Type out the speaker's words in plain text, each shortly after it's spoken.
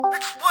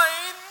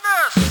Explain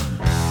this!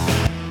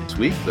 This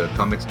week, the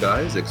Comics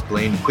Guys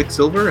explain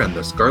Quicksilver and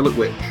the Scarlet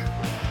Witch.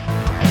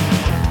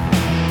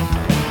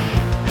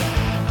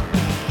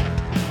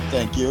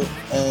 Thank you.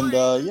 And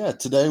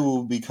today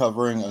we'll be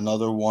covering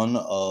another one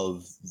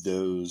of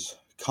those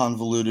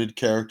convoluted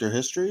character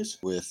histories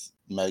with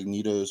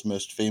Magneto's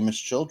most famous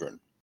children.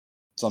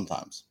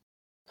 Sometimes.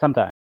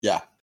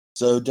 Yeah.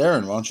 So,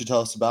 Darren, why don't you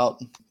tell us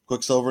about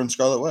Quicksilver and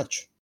Scarlet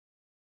Witch?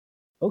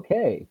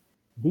 Okay.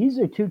 These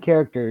are two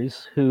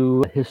characters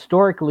who,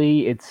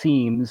 historically, it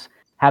seems,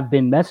 have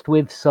been messed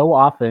with so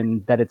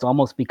often that it's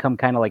almost become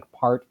kind of like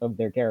part of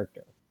their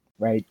character,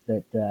 right?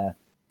 That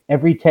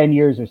every 10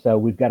 years or so,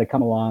 we've got to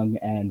come along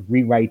and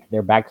rewrite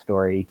their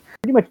backstory,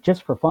 pretty much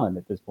just for fun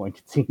at this point,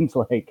 it seems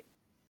like.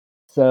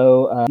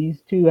 So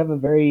these two have a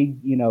very,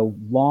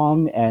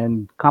 long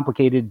and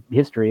complicated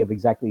history of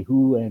exactly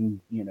who and,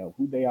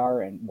 who they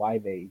are and why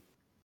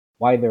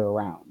they're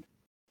around.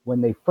 When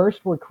they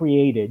first were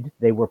created,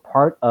 they were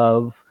part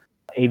of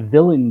a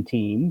villain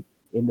team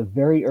in the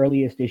very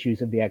earliest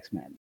issues of the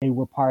X-Men. They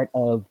were part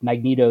of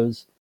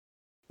Magneto's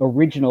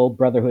original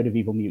Brotherhood of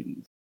Evil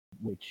Mutants,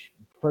 which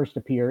first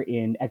appear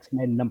in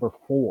X-Men number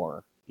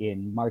 4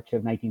 in March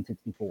of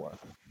 1964,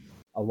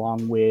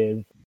 along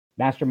with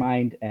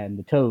Mastermind and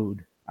the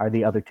Toad are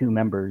the other two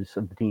members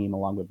of the team,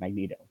 along with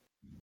Magneto.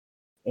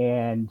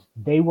 And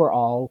they were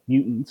all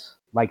mutants,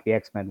 like the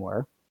X-Men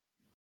were.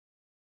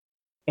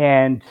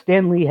 And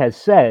Stan Lee has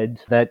said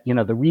that,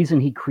 the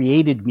reason he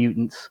created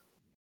mutants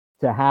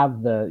to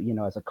have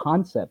as a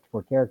concept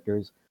for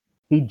characters,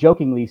 he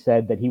jokingly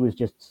said that he was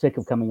just sick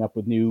of coming up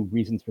with new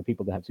reasons for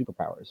people to have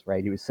superpowers,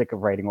 right? He was sick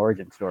of writing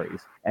origin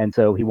stories. And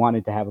so he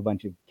wanted to have a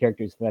bunch of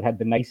characters that had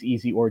the nice,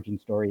 easy origin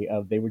story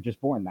of they were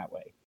just born that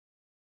way.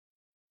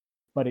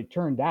 But it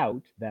turned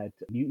out that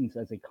mutants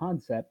as a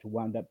concept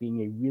wound up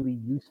being a really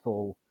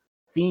useful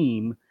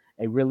theme,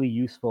 a really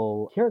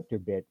useful character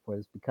bit,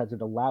 was because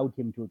it allowed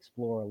him to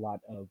explore a lot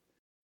of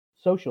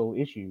social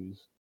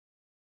issues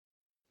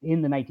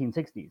in the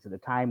 1960s, at a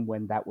time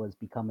when that was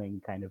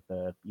becoming kind of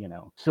the,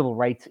 civil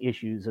rights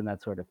issues and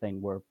that sort of thing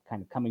were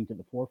kind of coming to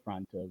the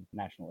forefront of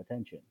national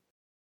attention.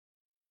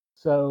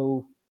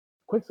 So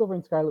Quicksilver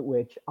and Scarlet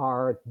Witch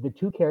are the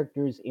two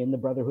characters in the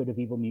Brotherhood of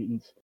Evil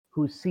Mutants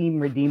who seem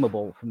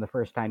redeemable from the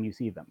first time you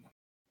see them,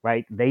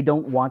 right? They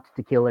don't want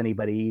to kill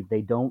anybody.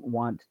 They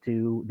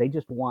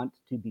just want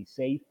to be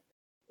safe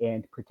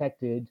and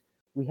protected.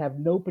 We have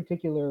no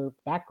particular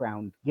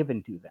background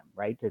given to them,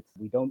 right?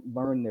 We don't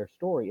learn their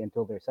story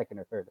until their second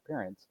or third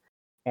appearance.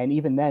 And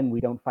even then,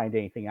 we don't find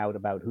anything out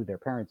about who their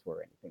parents were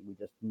or anything. We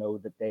just know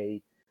that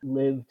they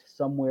lived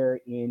somewhere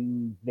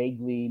in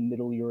vaguely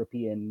Middle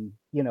European,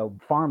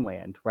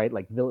 farmland, right?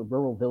 Like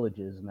rural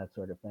villages and that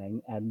sort of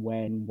thing. And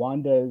when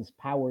Wanda's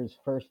powers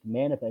first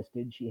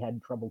manifested, she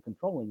had trouble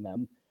controlling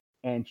them.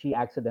 And she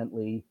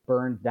accidentally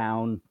burned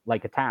down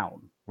like a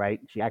town,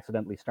 right? She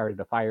accidentally started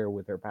a fire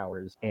with her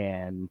powers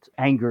and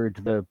angered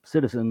the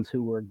citizens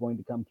who were going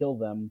to come kill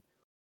them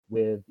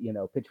with,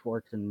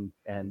 pitchforks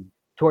and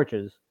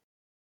torches.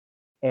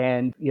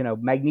 And,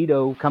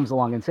 Magneto comes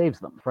along and saves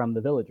them from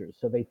the villagers.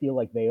 So they feel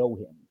like they owe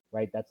him,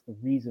 right? That's the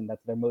reason,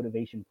 that's their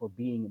motivation for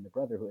being in the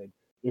Brotherhood,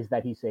 is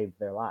that he saved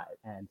their lives.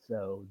 And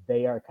so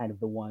they are kind of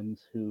the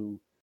ones who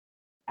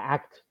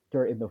act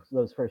during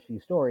those first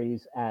few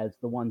stories as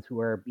the ones who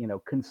are,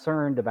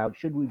 concerned about,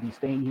 should we be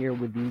staying here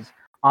with these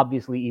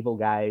obviously evil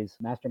guys?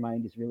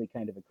 Mastermind is really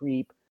kind of a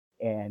creep,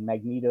 and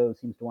Magneto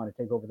seems to want to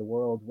take over the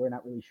world. We're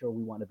not really sure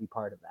we want to be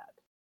part of that.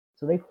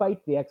 So they fight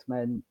the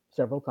X-Men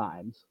several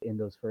times in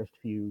those first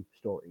few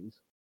stories.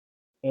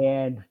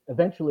 And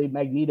eventually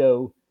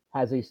Magneto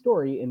has a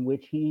story in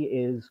which he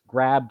is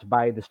grabbed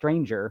by the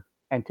Stranger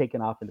and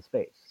taken off into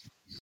space.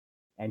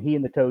 And he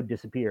and the Toad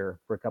disappear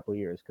for a couple of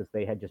years because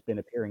they had just been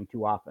appearing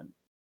too often.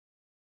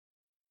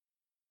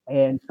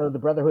 And so the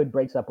Brotherhood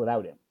breaks up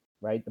without him,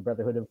 right?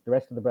 The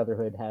rest of the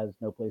Brotherhood has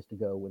no place to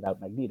go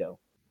without Magneto.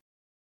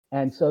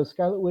 And so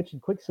Scarlet Witch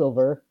and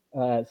Quicksilver,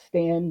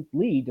 Stan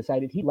Lee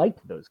decided he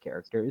liked those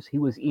characters. He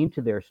was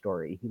into their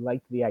story. He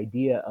liked the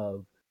idea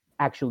of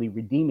actually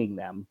redeeming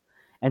them.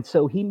 And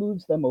so he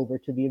moves them over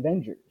to the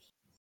Avengers.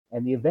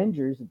 And the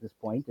Avengers at this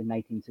point in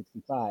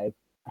 1965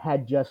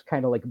 had just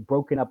kind of like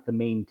broken up the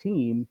main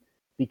team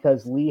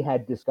because Lee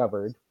had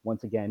discovered,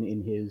 once again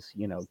in his,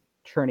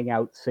 churning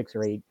out 6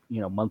 or 8,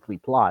 monthly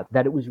plot,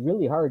 that it was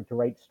really hard to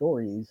write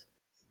stories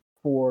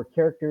for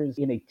characters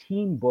in a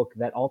team book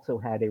that also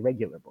had a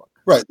regular book.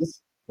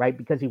 Right?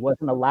 Because he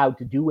wasn't allowed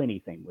to do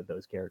anything with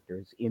those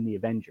characters in the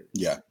Avengers.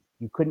 Yeah.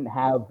 You couldn't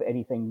have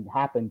anything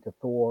happen to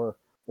Thor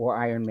or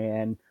Iron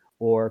Man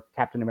or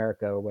Captain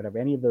America or whatever,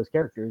 any of those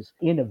characters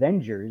in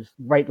Avengers,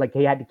 right? Like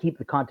he had to keep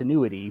the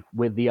continuity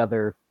with the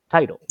other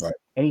titles. Right.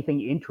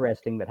 Anything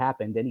interesting that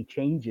happened, any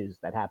changes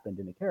that happened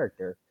in a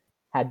character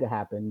had to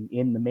happen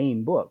in the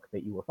main book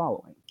that you were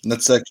following. And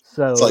that's like,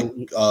 so it's like,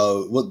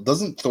 what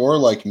doesn't Thor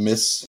like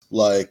miss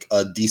like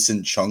a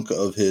decent chunk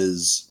of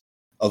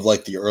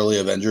like the early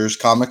Avengers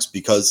comics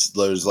because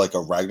there's like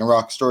a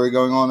Ragnarok story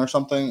going on or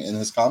something in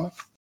his comic?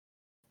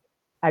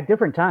 At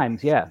different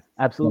times, yeah,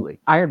 absolutely.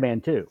 Iron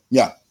Man too.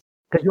 Yeah.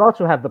 Because you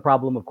also have the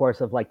problem, of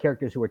course, of like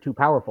characters who are too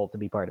powerful to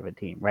be part of a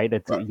team, right?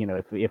 It's Right.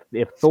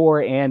 if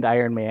Thor and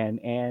Iron Man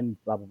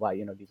and blah blah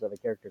blah, these other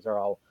characters are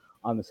all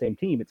on the same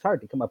team, it's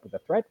hard to come up with a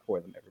threat for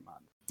them every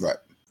month. Right.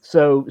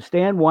 So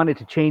Stan wanted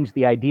to change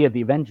the idea of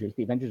the Avengers.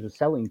 The Avengers was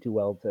selling too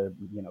well to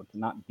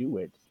not do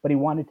it, but he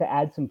wanted to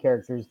add some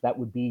characters that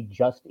would be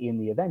just in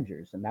the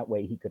Avengers, and that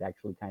way he could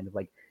actually kind of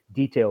like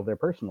detail their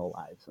personal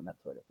lives and that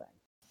sort of thing.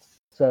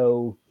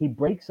 So he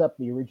breaks up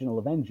the original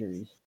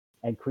Avengers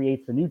and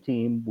creates a new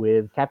team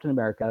with Captain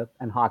America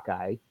and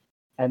Hawkeye,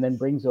 and then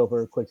brings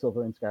over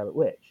Quicksilver and Scarlet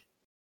Witch.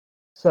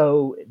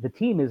 So the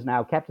team is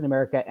now Captain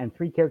America and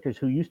 3 characters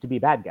who used to be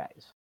bad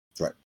guys.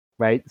 Right.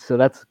 Right. So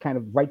that's kind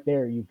of right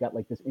there. You've got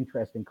like this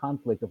interesting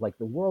conflict of like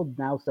the world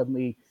now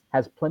suddenly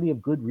has plenty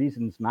of good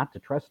reasons not to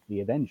trust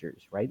the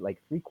Avengers. Right.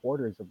 Like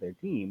 3/4 of their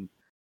team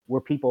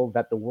were people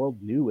that the world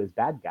knew as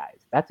bad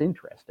guys. That's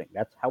interesting.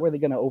 That's how are they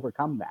going to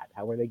overcome that?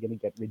 How are they going to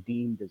get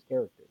redeemed as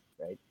characters?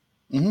 Right.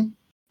 Mm-hmm.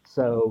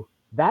 So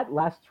that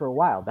lasts for a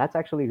while. That's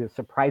actually a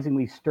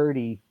surprisingly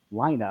sturdy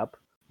lineup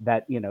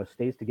that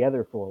stays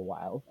together for a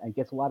while and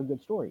gets a lot of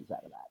good stories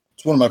out of that.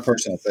 It's one of my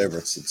personal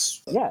favorites.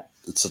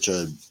 It's such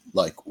a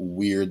like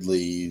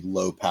weirdly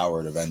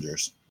low-powered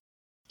Avengers.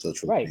 So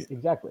it's really right,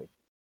 exactly.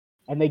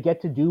 And they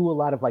get to do a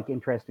lot of like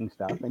interesting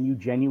stuff, and you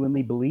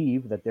genuinely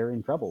believe that they're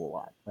in trouble a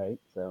lot, right?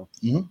 So,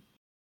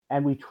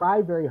 and we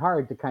try very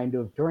hard to kind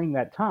of during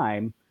that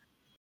time,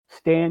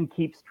 Stan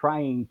keeps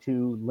trying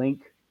to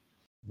link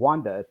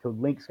Wanda, to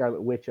link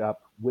Scarlet Witch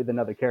up with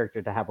another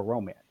character to have a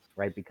romance,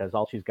 right? Because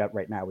all she's got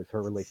right now is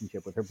her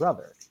relationship with her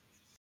brother.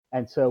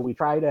 And so we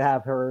try to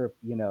have her,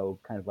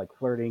 kind of like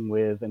flirting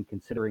with and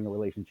considering a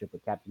relationship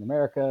with Captain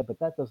America, but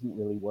that doesn't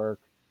really work.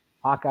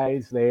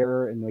 Hawkeye's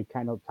there, and we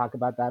kind of talk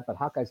about that, but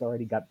Hawkeye's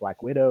already got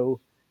Black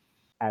Widow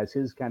as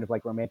his kind of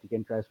like romantic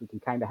interest. We can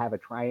kind of have a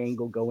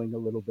triangle going a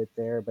little bit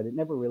there, but it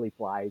never really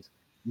flies.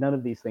 None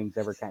of these things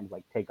ever kind of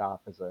like take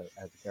off as a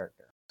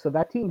character. So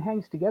that team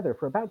hangs together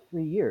for about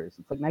 3 years.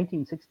 It's like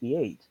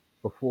 1968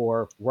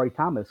 before Roy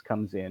Thomas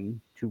comes in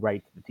to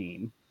write the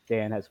team.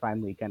 Dan has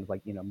finally kind of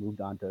like,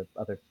 moved on to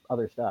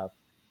other stuff.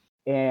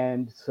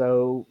 And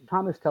so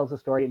Thomas tells a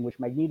story in which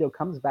Magneto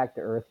comes back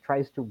to Earth,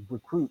 tries to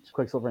recruit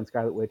Quicksilver and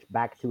Scarlet Witch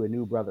back to a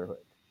new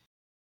brotherhood.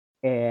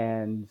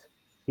 And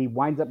he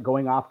winds up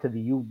going off to the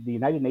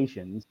United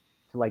Nations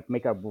to like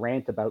make a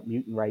rant about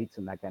mutant rights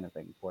and that kind of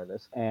thing for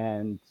this.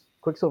 And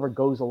Quicksilver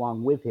goes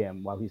along with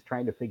him while he's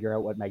trying to figure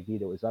out what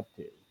Magneto is up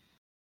to.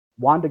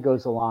 Wanda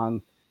goes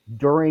along.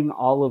 During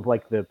all of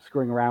like the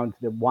screwing around,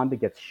 Wanda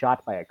gets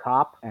shot by a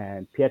cop,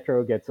 and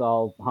Pietro gets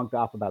all hunked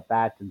off about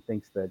that and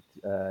thinks that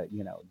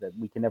that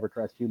we can never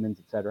trust humans,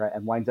 etc.,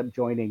 and winds up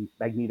joining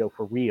Magneto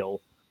for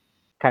real.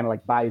 Kind of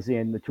like buys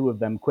in. The two of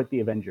them quit the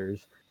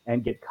Avengers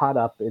and get caught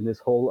up in this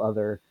whole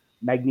other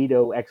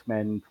Magneto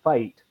X-Men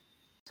fight.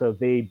 So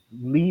they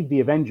leave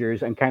the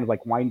Avengers and kind of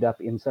like wind up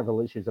in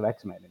several issues of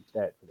X-Men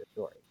instead for their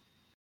story.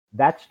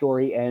 That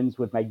story ends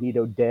with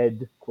Magneto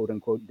dead, quote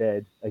unquote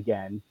dead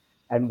again.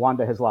 And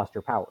Wanda has lost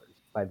her powers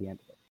by the end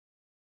of it.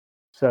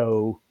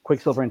 So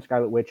Quicksilver and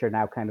Scarlet Witch are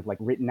now kind of like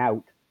written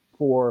out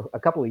for a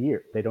couple of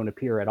years. They don't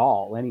appear at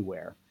all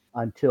anywhere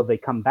until they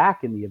come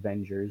back in the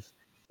Avengers.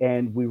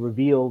 And we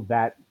reveal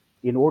that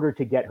in order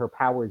to get her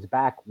powers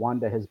back,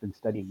 Wanda has been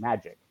studying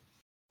magic.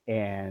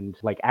 And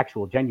like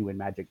actual genuine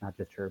magic, not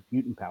just her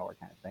mutant power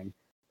kind of thing.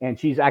 And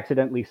she's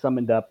accidentally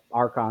summoned up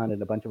Archon,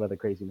 and a bunch of other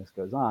craziness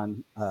goes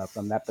on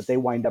from that. But they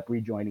wind up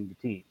rejoining the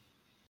team.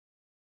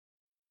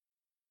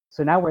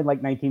 So now we're in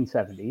like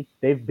 1970.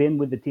 They've been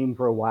with the team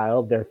for a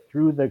while. They're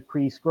through the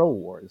Kree Skrull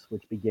Wars,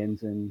 which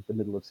begins in the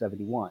middle of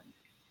 71.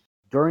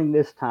 During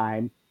this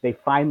time, they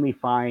finally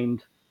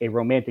find a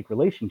romantic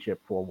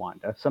relationship for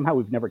Wanda. Somehow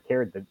we've never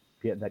cared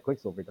that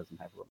Quicksilver doesn't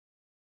have a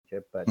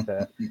relationship,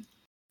 but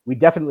we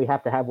definitely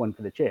have to have one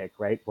for the chick,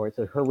 right?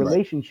 So her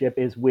relationship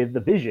is with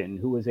the Vision,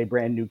 who is a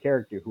brand new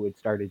character who had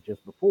started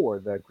just before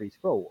the Kree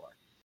Skrull War.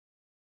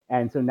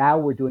 And so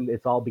now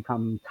it's all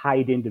become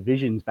tied into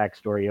Vision's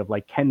backstory of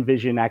like, can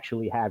Vision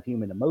actually have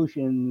human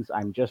emotions?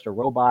 I'm just a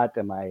robot.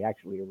 Am I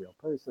actually a real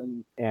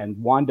person? And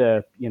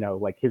Wanda,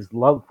 like his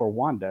love for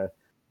Wanda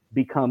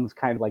becomes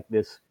kind of like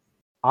this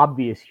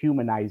obvious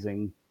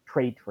humanizing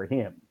trait for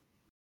him,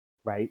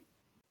 right?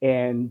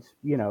 And,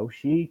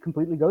 she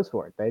completely goes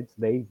for it.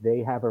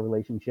 They have a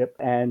relationship,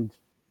 and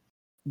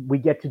we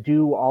get to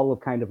do all of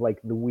kind of like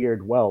the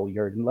weird, well,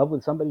 you're in love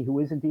with somebody who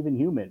isn't even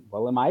human.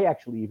 Well, am I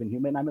actually even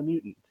human? I'm a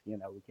mutant.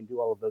 We can do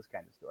all of those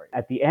kind of stories.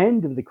 At the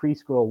end of the Kree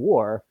Skrull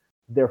War,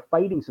 they're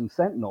fighting some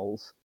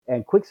Sentinels,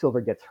 and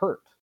Quicksilver gets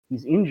hurt.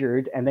 He's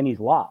injured, and then he's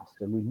lost,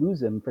 and we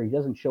lose him he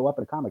doesn't show up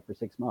in a comic for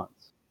 6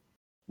 months.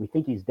 We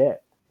think he's dead,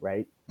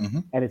 right? Mm-hmm.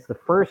 And it's the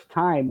first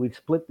time we've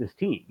split this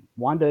team.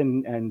 Wanda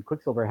and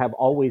Quicksilver have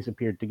always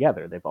appeared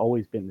together. They've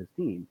always been this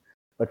team.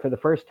 But for the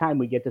first time,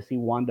 we get to see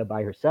Wanda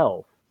by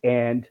herself.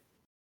 And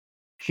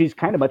she's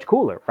kind of much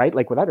cooler, right?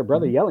 Like without her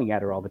brother yelling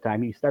at her all the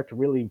time, you start to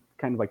really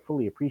kind of like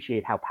fully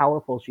appreciate how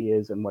powerful she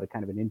is and what a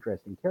kind of an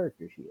interesting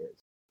character she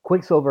is.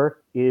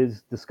 Quicksilver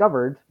is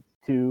discovered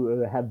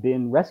to have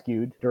been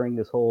rescued during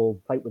this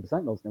whole fight with the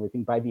Sentinels and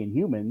everything by the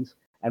Inhumans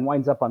and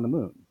winds up on the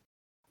moon.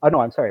 Oh, no,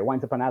 I'm sorry. It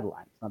winds up on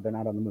Adeline. They're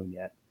not on the moon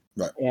yet.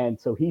 Right. And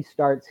so he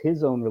starts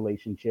his own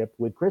relationship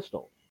with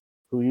Crystal,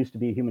 who used to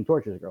be Human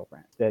Torch's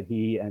girlfriend. That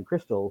he and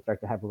Crystal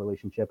start to have a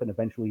relationship, and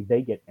eventually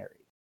they get married.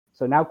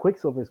 So now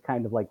Quicksilver is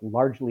kind of like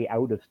largely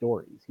out of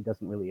stories. He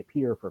doesn't really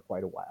appear for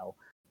quite a while.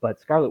 But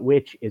Scarlet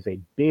Witch is a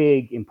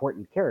big,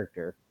 important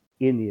character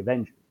in the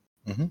Avengers.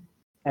 Mm-hmm.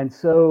 And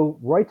so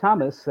Roy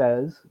Thomas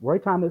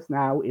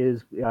now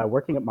is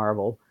working at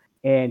Marvel,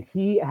 and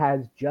he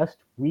has just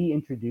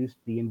reintroduced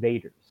the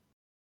Invaders,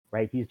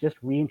 right? He's just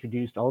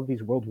reintroduced all of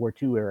these World War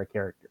II era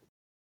characters,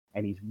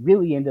 and he's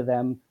really into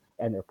them,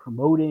 and they're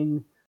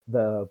promoting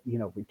the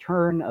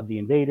return of the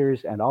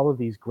Invaders and all of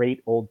these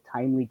great old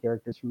timely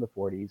characters from the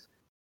 40s.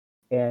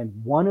 And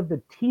one of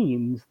the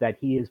teams that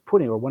he is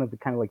putting, or one of the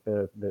kind of like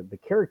the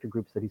character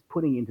groups that he's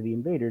putting into the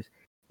Invaders,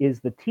 is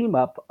the team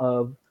up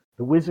of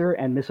the Wizard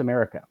and Miss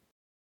America.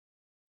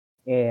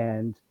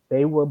 And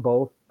they were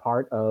both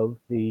part of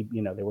they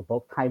were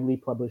both timely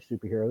published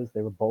superheroes.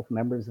 They were both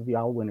members of the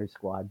All Winners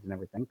squads and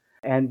everything.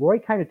 And Roy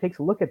kind of takes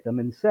a look at them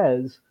and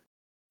says,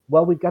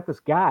 well, we've got this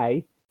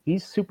guy,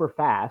 he's super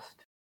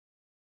fast,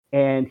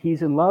 and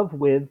he's in love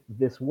with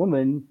this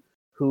woman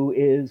who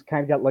is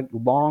kind of got like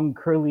long,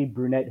 curly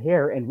brunette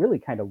hair and really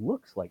kind of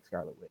looks like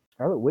Scarlet Witch.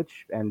 Scarlet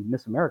Witch and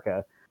Miss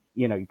America,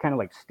 you kind of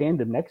like stand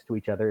them next to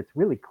each other. It's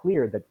really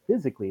clear that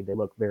physically they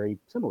look very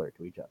similar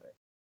to each other.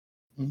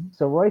 Mm-hmm.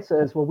 So Roy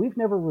says, well, we've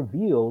never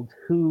revealed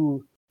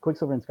who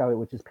Quicksilver and Scarlet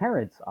Witch's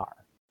parents are.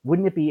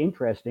 Wouldn't it be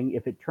interesting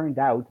if it turned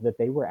out that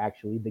they were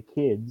actually the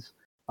kids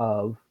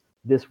of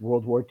this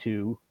World War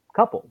II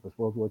couple, this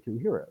World War II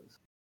heroes?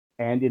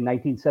 And in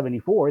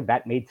 1974,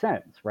 that made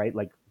sense, right?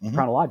 Like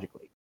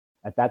chronologically.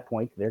 At that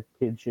point, their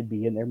kids should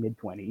be in their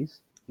mid-20s.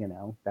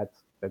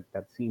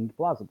 That seemed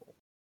plausible.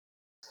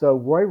 So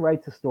Roy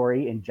writes a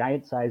story in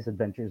Giant Size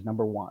Avengers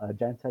number 1 in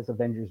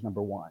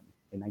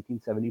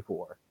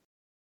 1974,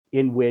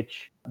 in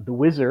which the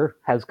Wizard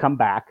has come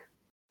back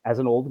as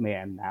an old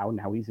man now.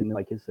 Now he's in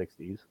like his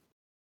 60s.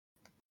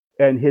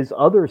 And his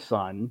other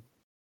son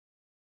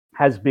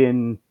has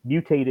been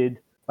mutated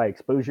by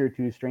exposure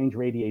to strange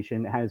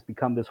radiation, has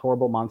become this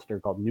horrible monster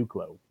called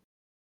Nuclo.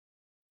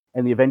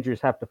 And the Avengers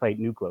have to fight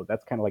Nuclo.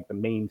 That's kind of like the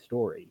main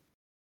story.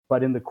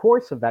 But in the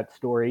course of that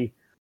story,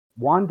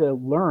 Wanda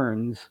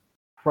learns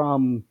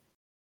from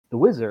the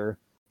Wizard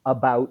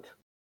about,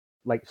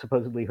 like,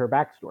 supposedly her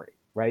backstory,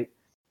 right?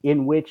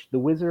 In which the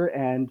Wizard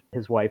and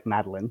his wife,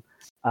 Madeline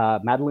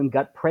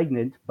got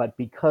pregnant, but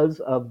because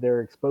of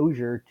their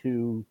exposure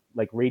to,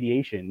 like,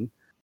 radiation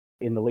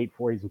in the late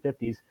 40s and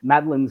 50s,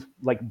 Madeline's,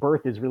 like,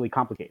 birth is really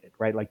complicated,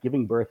 right? Like,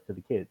 giving birth to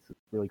the kids is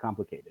really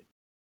complicated.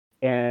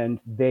 And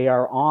they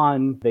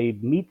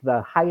meet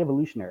the High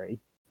Evolutionary,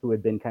 who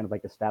had been kind of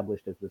like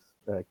established as this,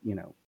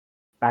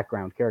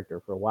 background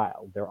character for a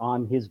while. They're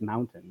on his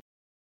mountain.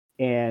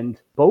 And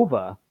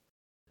Bova,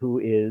 who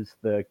is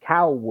the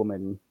cow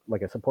woman,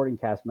 like a supporting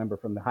cast member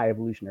from the High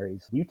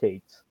Evolutionaries,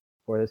 mutates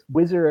for this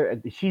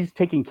Wizard. She's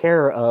taking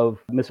care of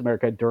Miss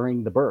America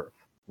during the birth,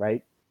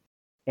 right?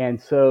 And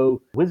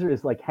so Wizard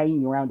is like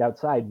hanging around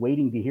outside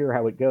waiting to hear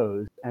how it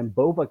goes. And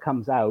Bova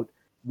comes out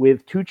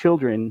with 2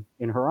 children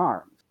in her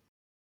arms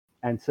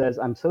and says,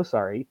 I'm so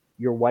sorry,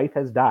 your wife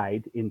has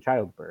died in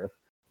childbirth,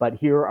 but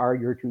here are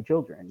your 2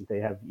 children. They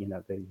have,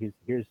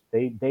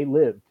 they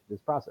lived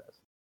this process.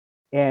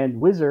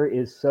 And Wizard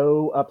is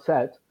so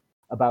upset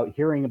about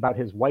hearing about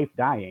his wife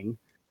dying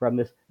from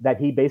this that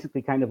he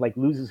basically kind of like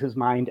loses his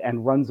mind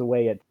and runs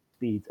away at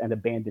speeds and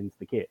abandons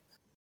the kids,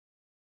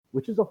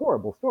 which is a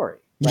horrible story.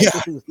 Right? Yeah,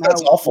 this is now,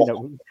 that's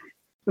awful.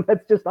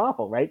 That's just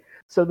awful, right?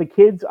 So the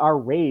kids are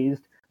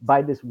raised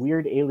by this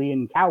weird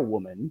alien cow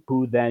woman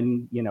who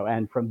then,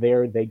 and from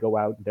there they go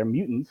out, they're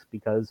mutants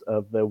because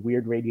of the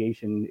weird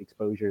radiation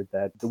exposure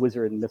that the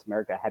Wizard and Miss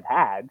America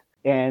had,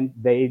 and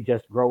they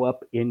just grow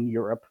up in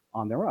Europe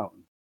on their own.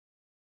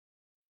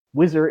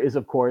 Wizard is,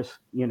 of course,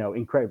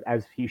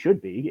 as he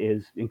should be,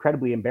 is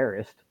incredibly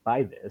embarrassed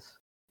by this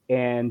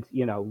and,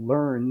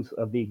 learns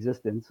of the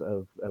existence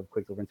of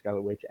Quicksilver and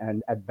Scarlet Witch.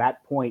 And at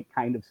that point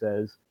kind of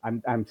says,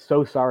 I'm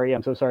so sorry.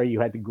 I'm so sorry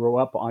you had to grow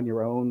up on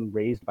your own,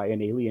 raised by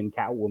an alien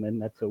cow woman.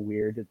 That's so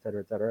weird, et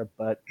cetera, et cetera.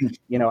 But,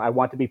 I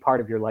want to be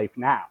part of your life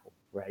now,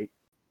 right?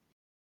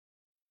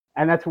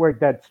 And that's where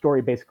that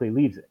story basically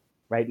leaves it.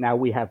 Right now,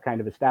 we have kind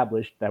of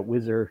established that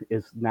Wizard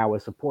is now a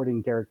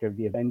supporting character of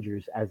the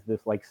Avengers as this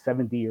like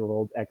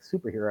 70-year-old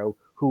ex-superhero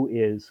who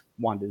is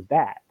Wanda's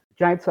dad.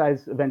 Giant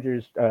Size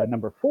Avengers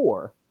number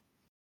 4,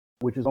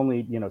 which is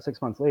only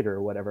 6 months later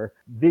or whatever.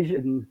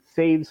 Vision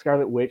saves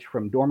Scarlet Witch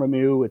from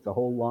Dormammu. It's a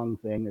whole long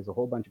thing. There's a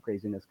whole bunch of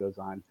craziness goes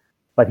on.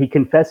 But he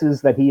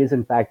confesses that he is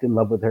in fact in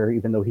love with her,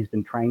 even though he's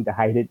been trying to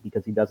hide it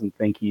because he doesn't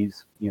think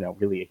he's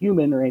really a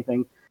human or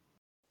anything.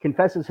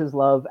 Confesses his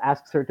love,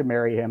 asks her to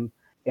marry him.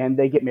 And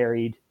they get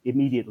married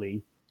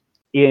immediately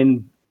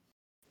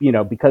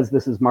because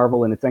this is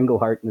Marvel and it's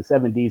Englehart in the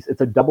 70s,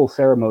 it's a double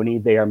ceremony.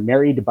 They are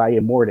married by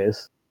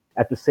Immortus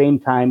at the same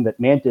time that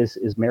Mantis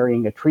is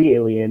marrying a tree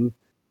alien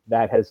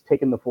that has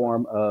taken the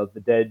form of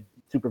the dead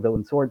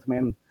supervillain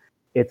Swordsman.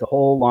 It's a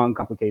whole long,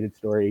 complicated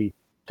story.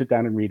 Sit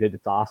down and read it.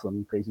 It's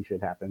awesome. Crazy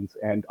shit happens.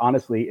 And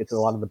honestly, it's a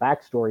lot of the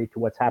backstory to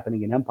what's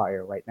happening in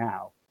Empire right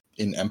now.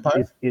 In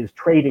Empire? Is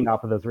trading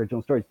off of those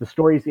original stories. The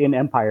stories in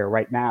Empire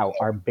right now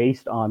are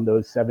based on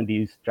those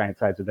 70s Giant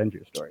Size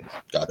Avengers stories.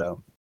 Gotcha.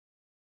 So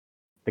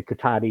the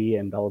Katati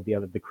and all of the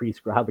other, the Kree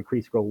Skrull, how the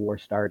Kree Skrull War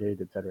started,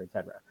 et cetera, et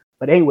cetera.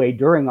 But anyway,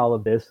 during all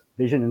of this,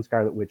 Vision and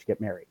Scarlet Witch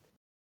get married.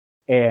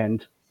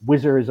 And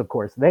Wizard is, of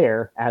course,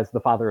 there as the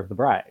father of the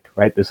bride,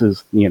 right? This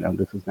is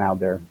now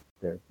their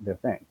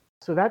thing.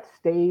 So that's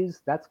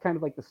kind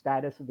of like the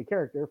status of the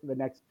character for the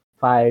next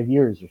 5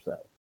 years or so.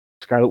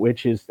 Scarlet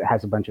Witch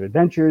has a bunch of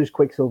adventures.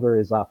 Quicksilver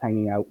is off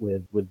hanging out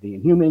with the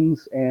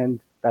Inhumans, and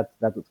that's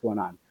what's going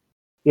on.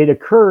 It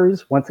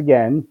occurs, once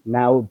again,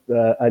 now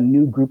a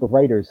new group of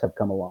writers have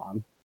come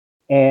along,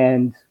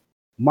 and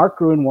Mark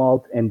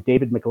Gruenwald and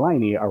David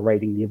Michelinie are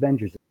writing the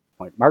Avengers at this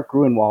point. Mark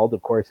Gruenwald,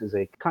 of course, is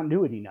a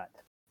continuity nut.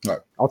 Right.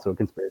 Also a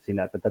conspiracy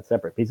nut, but that's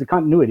separate. He's a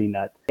continuity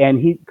nut.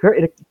 And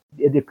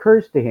it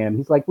occurs to him,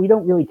 he's like, we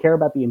don't really care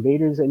about the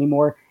invaders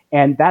anymore,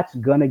 and that's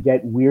going to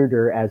get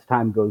weirder as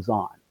time goes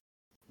on.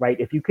 Right?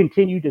 If you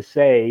continue to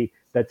say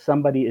that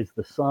somebody is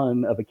the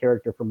son of a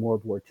character from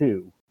World War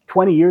II,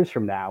 20 years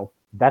from now,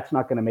 that's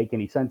not going to make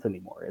any sense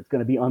anymore. It's going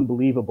to be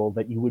unbelievable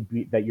that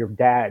that your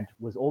dad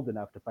was old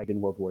enough to fight in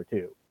World War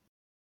II.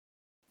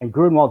 And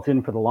Gruenwald's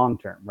in for the long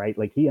term, right?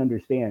 Like, he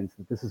understands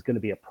that this is going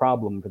to be a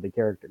problem for the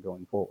character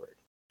going forward.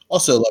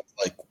 Also,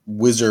 like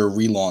Wizard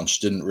relaunch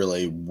didn't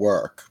really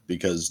work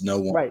because no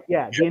one. Right?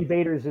 Yeah, the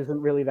Invaders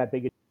isn't really that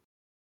big.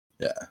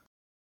 Yeah.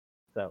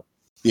 So.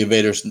 The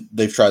Invaders,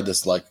 they've tried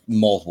this like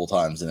multiple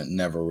times and it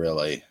never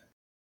really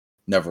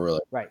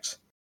works. Right.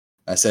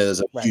 I say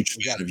there's a huge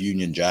fan of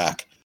Union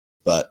Jack,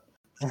 but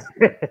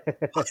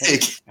like,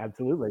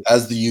 absolutely,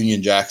 as the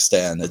Union Jack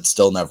stand, it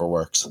still never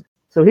works.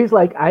 So he's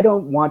like, I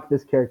don't want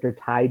this character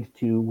tied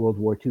to World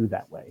War II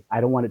that way. I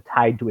don't want it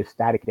tied to a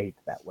static date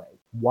that way.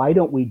 Why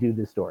don't we do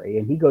this story?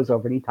 And he goes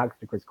over and he talks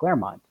to Chris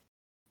Claremont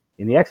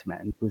in the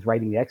X-Men, who's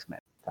writing the X-Men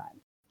at the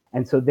time.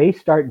 And so they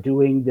start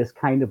doing this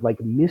kind of like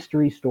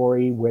mystery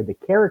story where the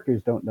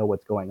characters don't know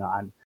what's going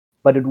on,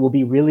 but it will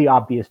be really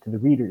obvious to the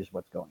readers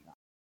what's going on,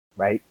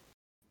 right?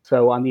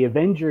 So on the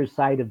Avengers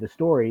side of the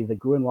story that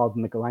Gruenwald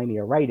and Michelinie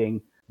are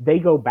writing, they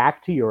go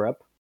back to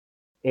Europe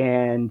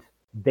and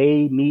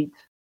they meet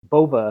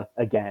Bova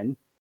again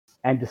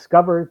and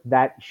discover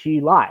that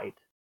she lied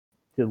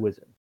to the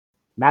Wizard.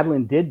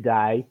 Madeline did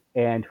die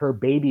and her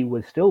baby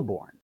was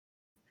stillborn.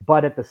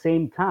 But at the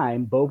same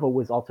time, Bova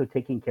was also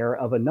taking care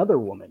of another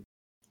woman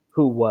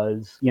who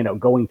was,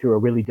 going through a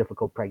really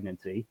difficult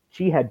pregnancy.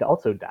 She had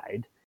also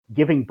died,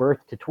 giving birth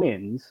to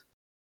twins.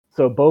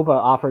 So Bova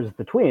offers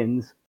the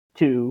twins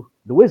to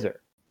the Wizard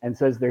and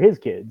says they're his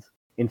kids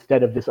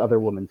instead of this other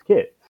woman's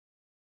kids,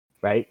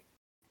 right?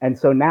 And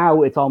so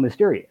now it's all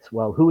mysterious.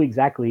 Well, who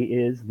exactly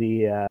is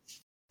the,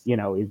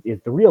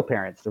 is the real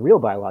parents, the real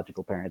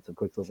biological parents of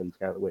Quicksilver and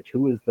Scarlet Witch?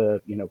 Who is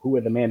who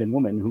are the man and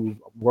woman who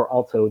were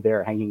also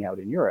there hanging out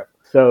in Europe?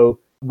 So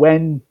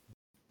when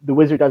the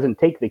Wizard doesn't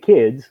take the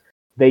kids,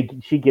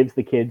 she gives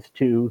the kids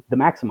to the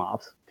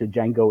Maximoffs, to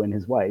Django and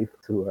his wife,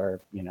 who are,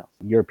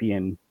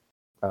 European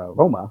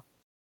Roma.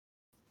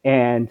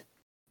 And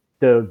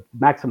the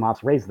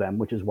Maximoffs raise them,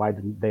 which is why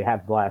they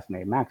have the last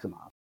name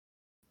Maximoff.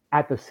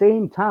 At the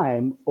same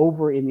time,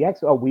 over in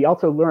the we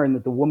also learn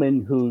that the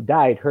woman who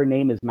died, her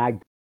name is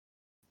Magda,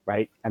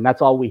 right? And that's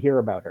all we hear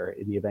about her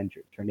in the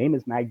Avengers. Her name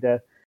is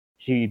Magda.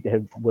 She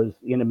was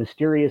in a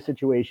mysterious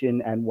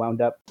situation and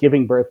wound up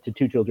giving birth to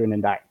 2 children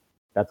and dying.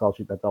 That's all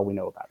we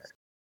know about her.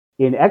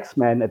 In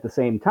X-Men, at the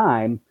same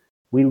time,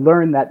 we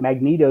learn that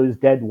Magneto's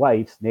dead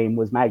wife's name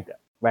was Magda,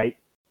 right?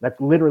 That's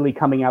literally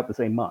coming out the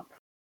same month.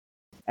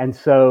 And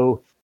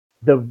so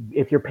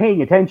if you're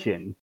paying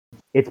attention,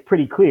 it's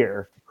pretty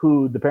clear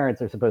who the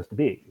parents are supposed to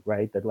be,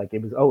 right? That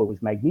it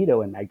was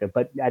Magneto and Magda,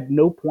 but at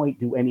no point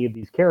do any of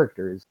these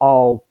characters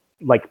all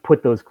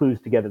put those clues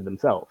together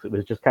themselves. It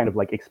was just kind of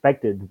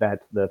expected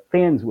that the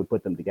fans would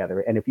put them together.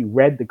 And if you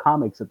read the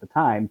comics at the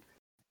time,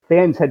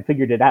 fans had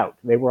figured it out.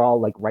 They were all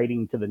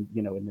writing to the,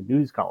 in the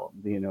news column,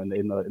 in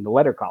the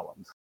letter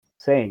columns,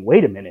 saying,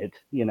 wait a minute,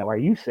 are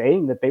you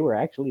saying that they were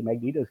actually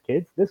Magneto's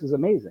kids? This is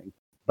amazing.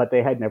 But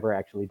they had never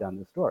actually done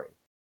the story.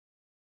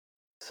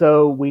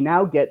 So we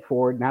now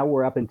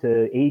we're up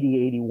into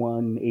 80,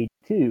 81,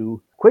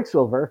 82.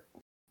 Quicksilver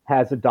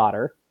has a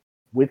daughter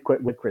with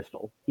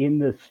Crystal in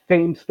the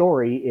same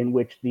story in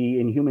which the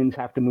Inhumans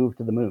have to move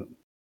to the moon,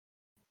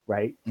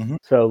 right? Mm-hmm.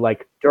 So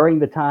during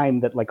the time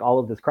that all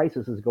of this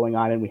crisis is going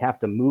on and we have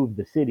to move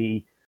the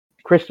city,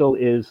 Crystal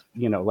is,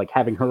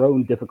 having her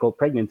own difficult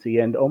pregnancy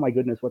and oh my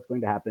goodness, what's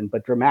going to happen?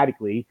 But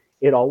dramatically,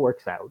 it all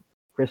works out.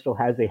 Crystal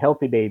has a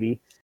healthy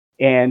baby.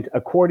 And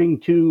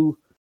according to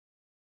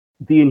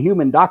the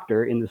Inhuman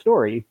doctor in the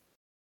story,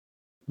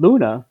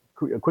 Luna,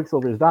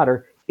 Quicksilver's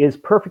daughter, is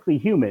perfectly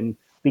human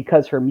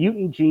because her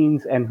mutant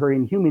genes and her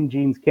Inhuman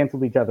genes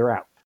canceled each other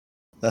out.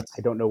 That's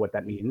I don't know what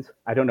that means.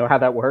 I don't know how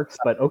that works,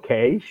 but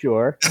okay,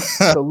 sure.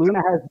 So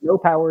Luna has no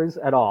powers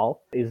at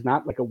all, is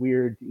not like a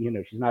weird,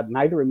 she's not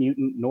neither a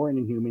mutant nor an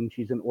inhuman.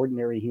 She's an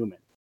ordinary human.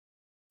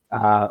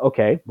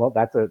 Okay, well,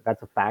 that's a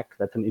fact.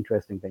 That's an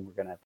interesting thing we're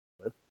going to have to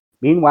deal with.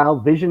 Meanwhile,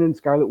 Vision and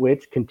Scarlet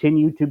Witch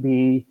continue to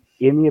be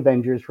in the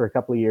Avengers for a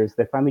couple of years.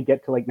 They finally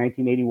get to like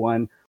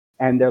 1981,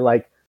 and they're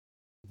like,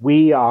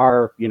 we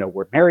are,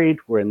 we're married,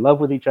 we're in love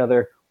with each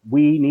other.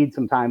 We need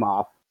some time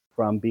off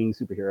from being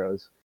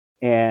superheroes.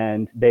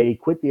 And they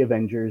quit the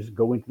Avengers,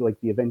 go into like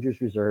the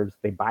Avengers reserves.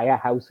 They buy a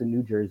house in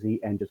New Jersey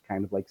and just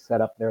kind of like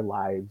set up their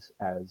lives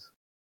as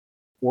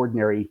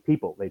ordinary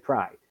people. They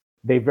try.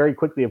 They very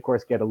quickly, of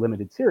course, get a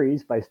limited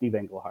series by Steve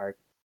Englehart.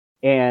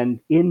 And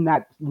in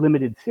that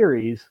limited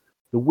series,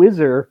 the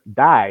Wizard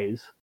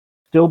dies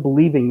still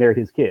believing they're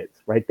his kids,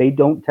 right? They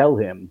don't tell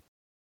him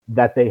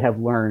that they have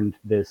learned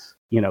this,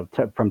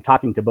 from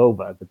talking to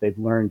Bova, that they've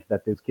learned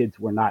that those kids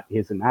were not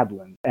his and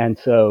Madeline. And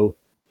so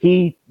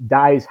he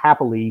dies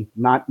happily,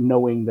 not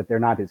knowing that they're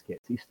not his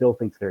kids. He still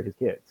thinks they're his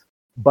kids.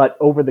 But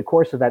over the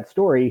course of that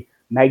story,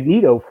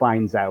 Magneto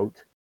finds out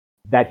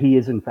that he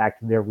is, in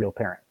fact, their real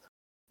parents,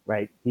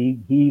 right?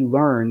 He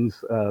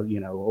learns,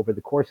 over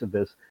the course of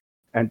this,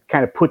 and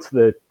kind of puts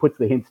the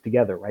hints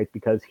together, right?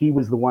 Because he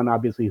was the one,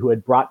 obviously, who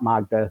had brought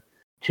Magda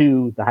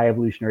to the High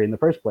Evolutionary in the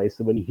first place.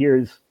 So when he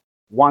hears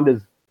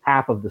Wanda's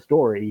half of the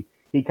story,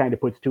 he kind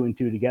of puts two and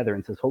two together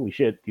and says, holy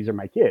shit, these are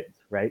my kids,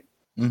 right?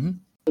 Mm-hmm.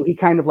 So he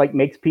kind of like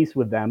makes peace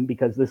with them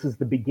because this is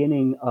the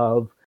beginning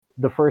of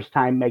the first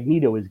time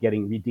Magneto is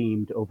getting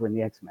redeemed over in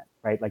the X-Men,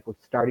 right? Like we're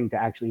starting to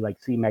actually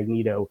like see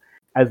Magneto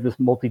as this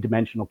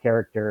multidimensional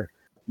character,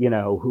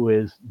 who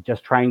is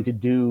just trying to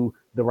do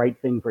the right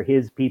thing for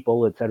his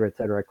people, et cetera, et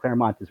cetera.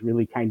 Claremont is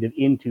really kind of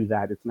into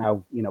that. It's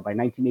now, by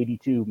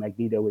 1982,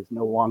 Magneto is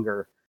no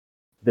longer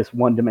this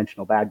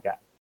one-dimensional bad guy.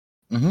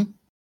 Mm-hmm.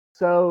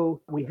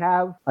 So we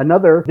have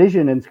another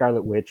Vision and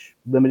Scarlet Witch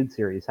limited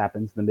series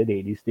happens in the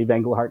mid-'80s. Steve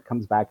Englehart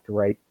comes back to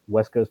write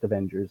West Coast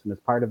Avengers, and as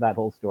part of that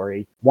whole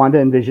story, Wanda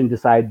and Vision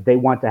decide they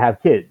want to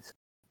have kids,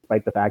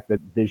 despite the fact that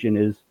Vision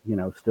is,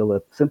 still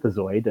a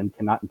synthezoid and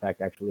cannot, in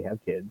fact, actually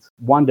have kids.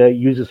 Wanda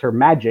uses her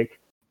magic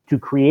to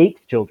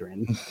create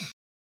children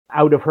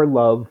out of her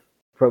love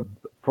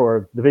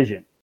for the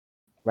Vision,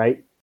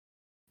 right?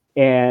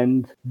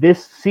 And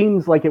this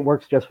seems like it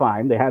works just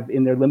fine. They have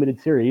in their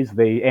limited series,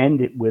 they end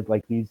it with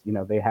like these,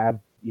 they have,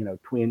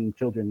 twin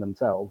children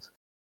themselves.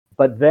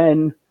 But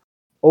then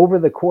over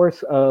the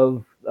course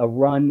of a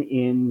run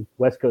in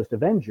West Coast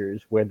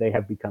Avengers, where they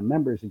have become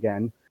members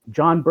again,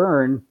 John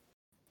Byrne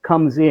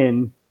comes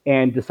in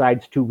and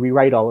decides to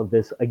rewrite all of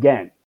this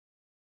again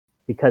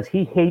because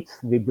he hates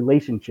the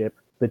relationship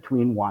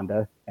between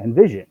Wanda and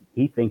Vision.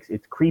 He thinks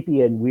it's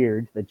creepy and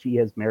weird that she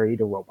has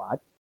married a robot.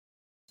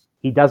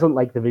 He doesn't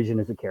like the Vision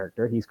as a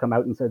character. He's come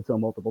out and said so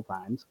multiple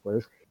times.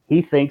 Whereas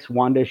he thinks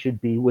Wanda should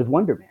be with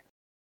Wonder Man,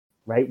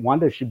 right?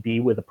 Wanda should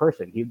be with a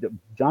person.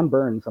 John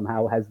Byrne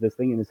somehow has this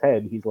thing in his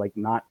head. He's like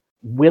not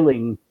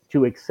willing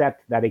to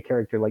accept that a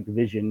character like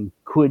Vision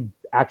could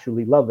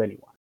actually love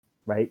anyone,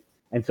 right?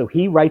 And so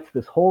he writes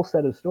this whole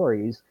set of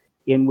stories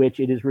in which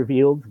it is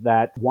revealed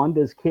that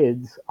Wanda's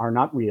kids are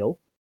not real.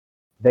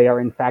 They are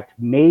in fact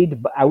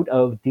made out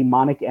of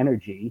demonic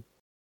energy.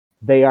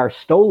 They are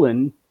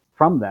stolen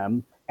from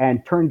them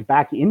and turned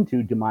back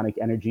into demonic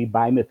energy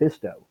by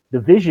Mephisto. The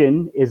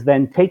Vision is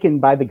then taken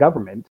by the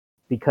government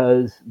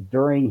because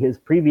during his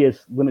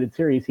previous limited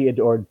series,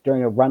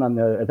 during a run on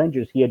the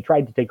Avengers, he had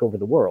tried to take over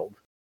the world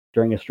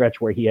during a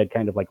stretch where he had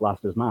kind of like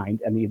lost his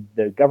mind. And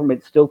the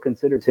government still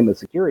considers him a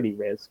security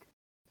risk.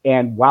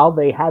 And while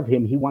they have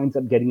him, he winds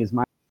up getting his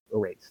mind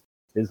erased.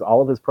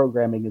 All of his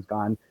programming is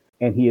gone,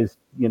 and he is,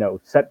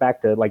 set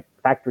back to like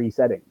factory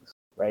settings.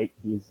 Right,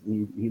 he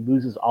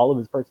loses all of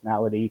his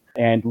personality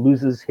and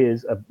loses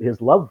his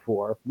love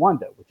for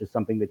Wanda, which is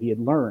something that he had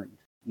learned,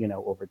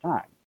 over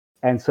time.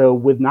 And so,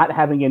 with not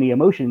having any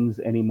emotions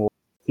anymore,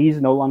 he's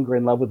no longer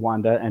in love with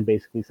Wanda and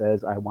basically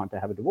says, "I want to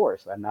have a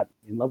divorce. I'm not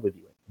in love with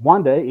you."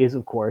 Wanda is,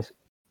 of course,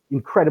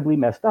 incredibly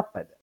messed up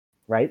by this,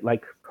 right?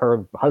 Like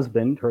her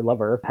husband, her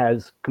lover,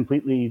 has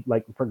completely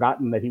like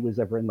forgotten that he was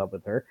ever in love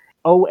with her.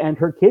 Oh, and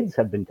her kids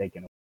have been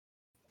taken away,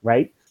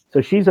 right? So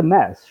she's a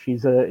mess.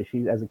 She's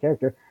as a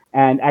character.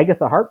 And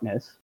Agatha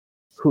Harkness,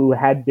 who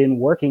had been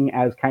working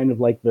as kind of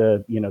like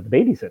the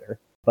babysitter,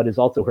 but is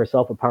also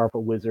herself a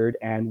powerful wizard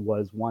and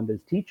was Wanda's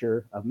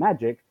teacher of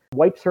magic,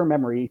 wipes her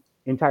memory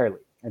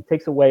entirely and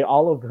takes away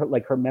all of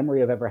her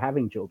memory of ever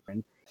having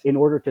children in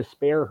order to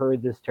spare her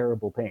this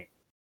terrible pain.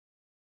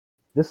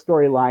 This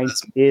storyline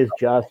is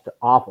just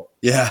awful.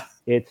 Yeah.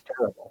 It's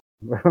terrible,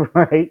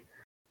 right?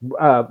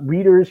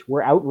 Readers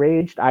were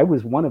outraged. I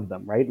was one of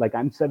them, right? Like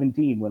I'm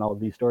 17 when all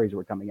of these stories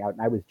were coming out,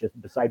 and I was just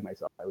beside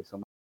myself. I was so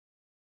much.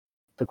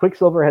 So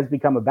Quicksilver has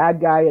become a bad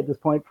guy at this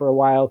point for a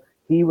while.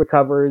 He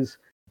recovers,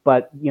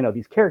 but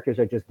these characters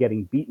are just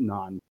getting beaten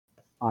on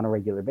a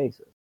regular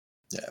basis.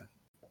 Yeah.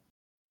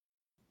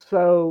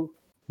 So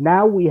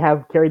now we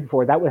have carried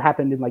forward. That would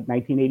happen in like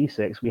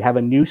 1986. We have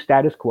a new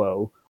status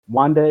quo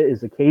Wanda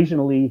is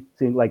occasionally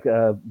seeing like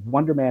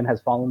Wonder Man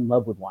has fallen in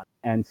love with one,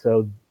 and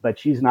so, but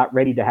she's not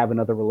ready to have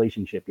another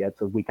relationship yet.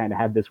 So we kind of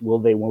have this will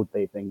they, won't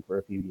they thing for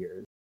a few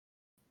years.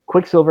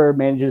 Quicksilver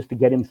manages to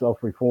get himself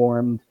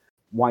reformed,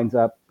 winds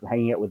up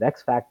hanging out with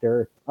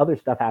X-Factor. Other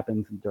stuff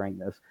happens during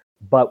this.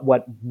 But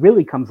what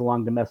really comes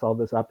along to mess all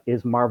this up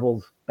is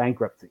Marvel's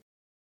bankruptcy.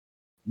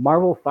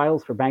 Marvel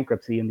files for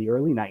bankruptcy in the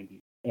early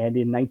 90s, and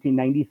in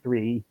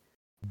 1993,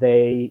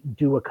 they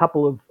do a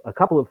couple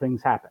of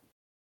things happen.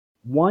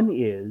 One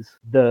is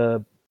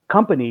the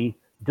company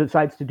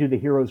decides to do the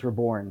Heroes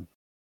Reborn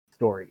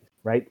stories,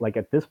 right? Like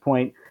at this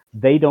point,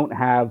 they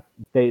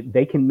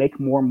can make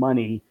more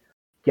money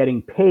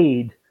getting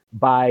paid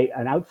by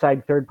an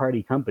outside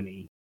third-party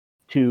company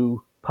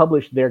to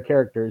publish their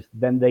characters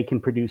than they can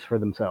produce for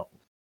themselves,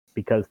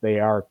 because they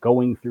are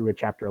going through a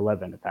Chapter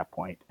 11 at that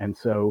point. And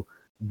so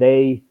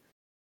they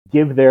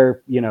give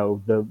their,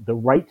 the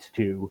rights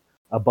to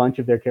a bunch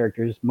of their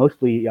characters,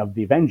 mostly of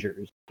the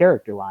Avengers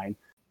character line,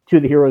 to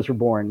the Heroes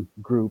Reborn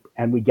group,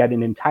 and we get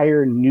an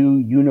entire new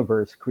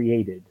universe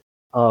created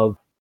of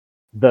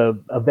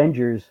the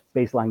Avengers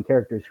baseline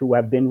characters who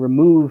have been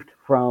removed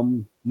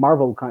from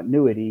Marvel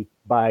continuity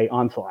by the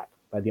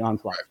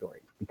Onslaught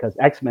story, because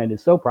X-Men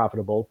is so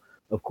profitable,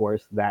 of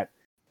course,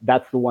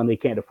 that's the one they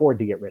can't afford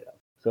to get rid of.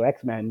 So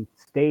X-Men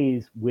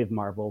stays with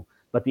Marvel,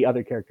 but the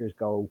other characters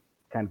go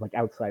kind of like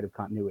outside of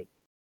continuity.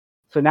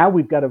 So now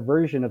we've got a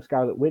version of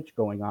Scarlet Witch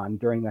going on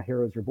during the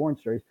Heroes Reborn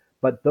stories,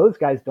 but those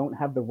guys don't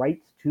have the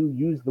rights to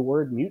use the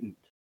word mutant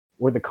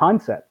or the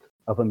concept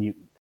of a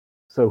mutant.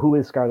 So who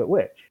is Scarlet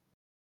Witch?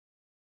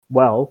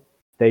 Well,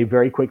 they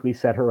very quickly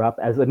set her up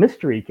as a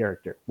mystery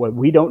character. Well,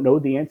 we don't know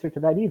the answer to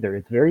that either.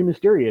 It's very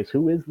mysterious.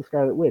 Who is the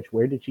Scarlet Witch?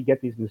 Where did she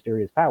get these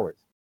mysterious powers?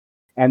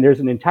 And there's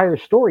an entire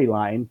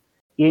storyline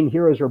in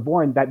Heroes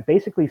Reborn that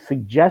basically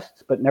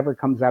suggests, but never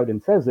comes out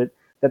and says it,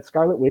 that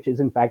Scarlet Witch is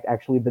in fact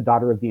actually the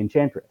daughter of the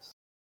Enchantress,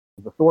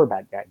 the Thor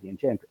bad guy, the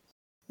Enchantress.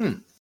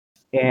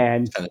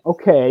 And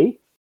okay,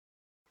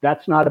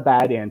 that's not a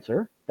bad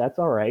answer. That's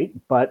all right.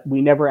 But we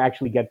never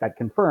actually get that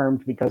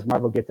confirmed because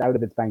Marvel gets out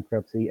of its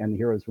bankruptcy and the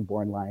Heroes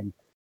Reborn line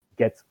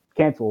gets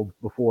canceled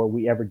before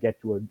we ever get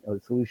to a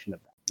solution of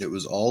that. It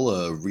was all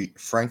a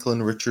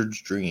Franklin Richards'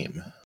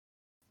 dream.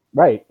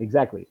 Right,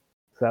 exactly.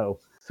 So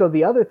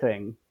the other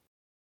thing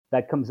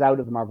that comes out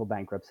of the Marvel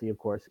bankruptcy, of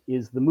course,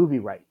 is the movie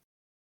rights.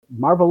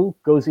 Marvel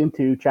goes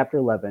into Chapter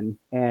 11,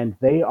 and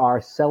they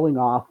are selling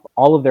off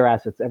all of their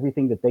assets,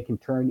 everything that they can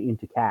turn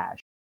into cash,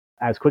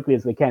 as quickly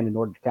as they can in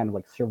order to kind of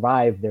like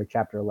survive their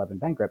Chapter 11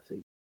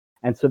 bankruptcy.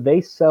 And so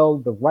they sell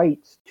the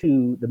rights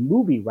to the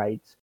movie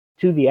rights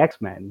to the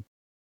X-Men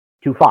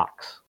to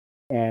Fox.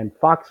 And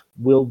Fox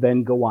will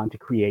then go on to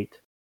create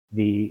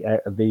the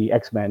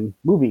X-Men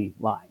movie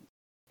line.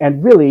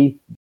 And really,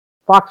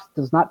 Fox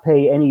does not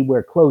pay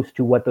anywhere close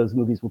to what those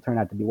movies will turn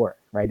out to be worth,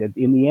 right?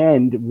 In the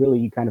end, really,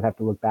 you kind of have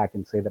to look back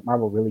and say that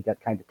Marvel really got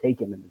kind of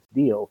taken in this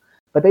deal,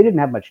 but they didn't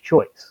have much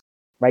choice,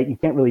 right? You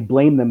can't really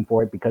blame them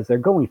for it because they're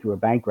going through a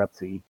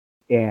bankruptcy,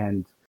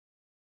 and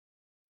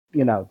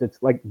it's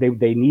like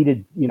they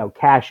needed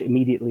cash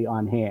immediately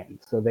on hand,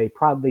 so they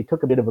probably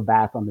took a bit of a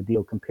bath on the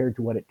deal compared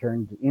to what it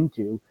turned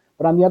into.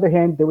 But on the other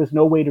hand, there was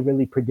no way to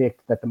really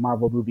predict that the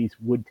Marvel movies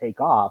would take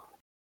off.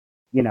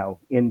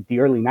 In the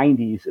early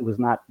 90s, it was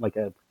not like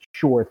a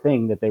sure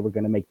thing that they were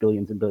going to make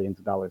billions and billions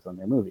of dollars on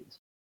their movies.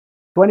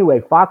 So anyway,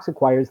 Fox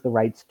acquires the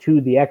rights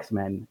to the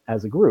X-Men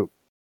as a group.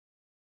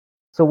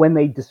 So when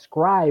they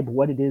describe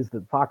what it is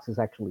that Fox has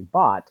actually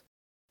bought,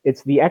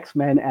 it's the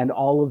X-Men and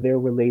all of their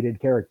related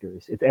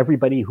characters. It's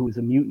everybody who's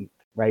a mutant,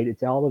 right?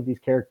 It's all of these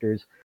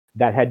characters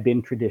that had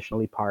been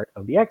traditionally part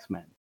of the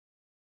X-Men.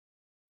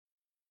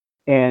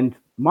 And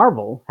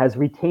Marvel has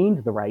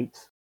retained the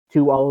rights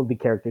to all of the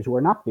characters who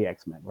are not the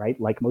X-Men, right?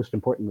 Like, most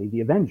importantly,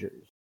 the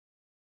Avengers.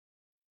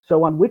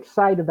 So on which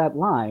side of that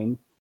line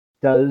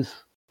does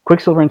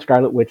Quicksilver and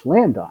Scarlet Witch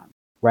land on,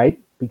 right?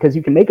 Because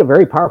you can make a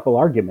very powerful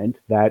argument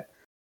that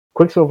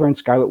Quicksilver and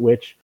Scarlet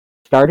Witch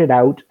started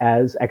out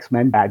as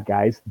X-Men bad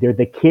guys. They're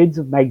the kids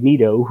of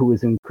Magneto, who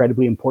is an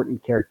incredibly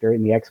important character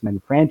in the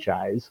X-Men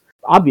franchise.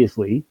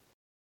 Obviously,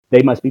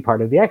 they must be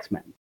part of the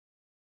X-Men.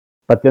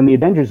 But then the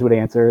Avengers would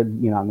answer,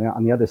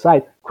 on the other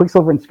side,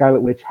 Quicksilver and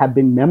Scarlet Witch have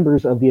been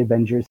members of the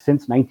Avengers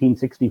since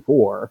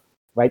 1964,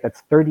 right?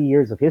 That's 30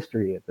 years of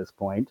history at this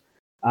point.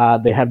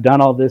 They have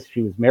done all this.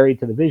 She was married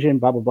to the Vision,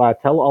 blah, blah, blah.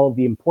 Tell all of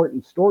the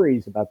important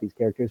stories about these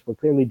characters were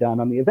clearly done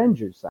on the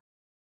Avengers side.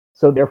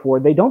 So therefore,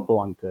 they don't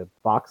belong to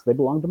Fox. They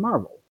belong to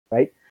Marvel,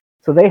 right?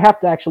 So they have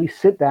to actually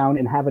sit down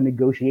and have a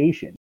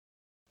negotiation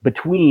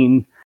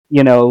between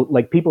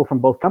people from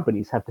both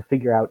companies have to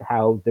figure out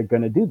how they're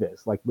going to do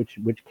this, like which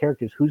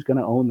characters, who's going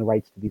to own the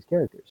rights to these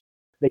characters.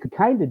 They could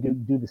kind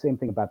of do the same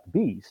thing about the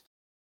Beast,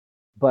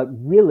 but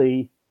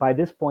really, by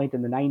this point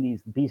in the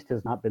 90s, the Beast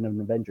has not been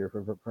an Avenger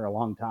for a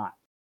long time,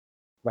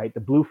 right? The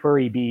blue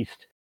furry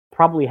Beast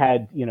probably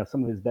had,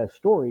 some of his best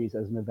stories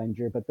as an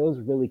Avenger, but those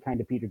really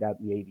kind of petered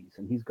out in the 80s,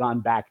 and he's gone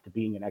back to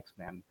being an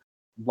X-Men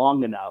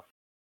long enough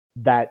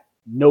that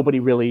nobody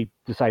really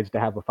decides to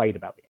have a fight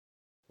about it,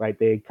 right?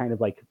 They kind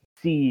of like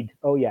concede,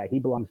 oh yeah, he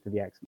belongs to the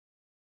X-Men.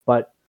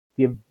 But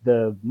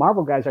the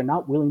Marvel guys are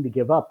not willing to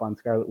give up on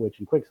Scarlet Witch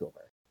and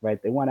Quicksilver,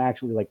 right? They want to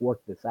actually like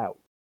work this out.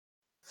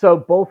 So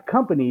both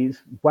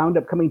companies wound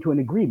up coming to an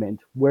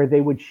agreement where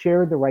they would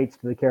share the rights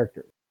to the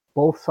characters.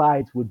 Both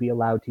sides would be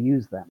allowed to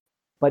use them.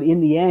 But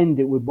in the end,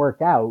 it would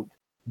work out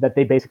that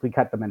they basically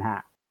cut them in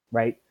half,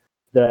 right?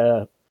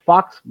 The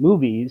Fox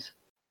movies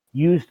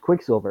used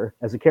Quicksilver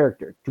as a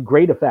character to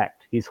great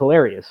effect. He's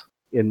hilarious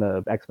in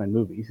the X-Men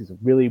movies. He's a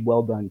really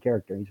well-done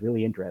character. He's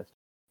really interesting.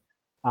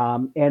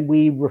 And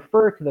we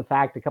refer to the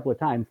fact a couple of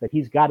times that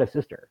he's got a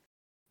sister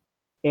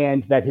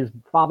and that his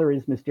father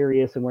is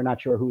mysterious and we're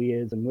not sure who he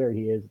is and where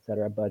he is,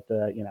 etc. But,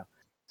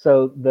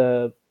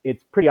 so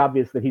it's pretty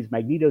obvious that he's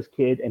Magneto's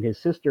kid and his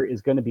sister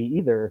is going to be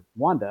either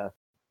Wanda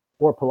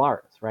or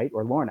Polaris, right?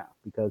 Or Lorna,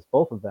 because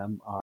both of them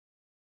are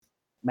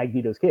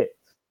Magneto's kids,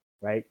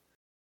 right?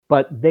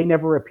 But they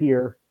never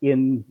appear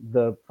in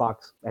the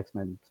Fox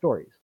X-Men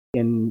stories.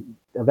 In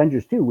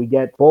Avengers 2, we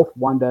get both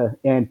Wanda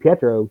and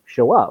Pietro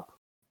show up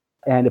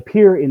and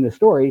appear in the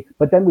story,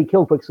 but then we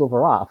kill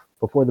Quicksilver off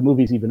before the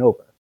movie's even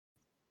over.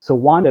 So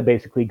Wanda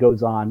basically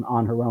goes on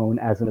her own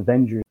as an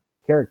Avengers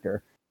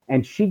character,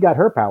 and she got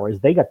her powers.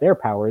 They got their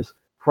powers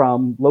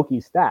from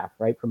Loki's staff,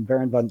 right? From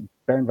Baron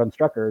von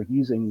Strucker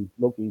using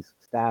Loki's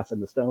staff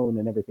and the stone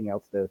and everything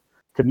else to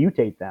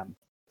mutate them.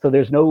 So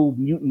there's no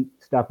mutant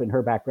stuff in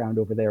her background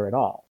over there at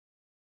all.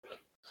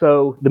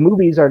 So the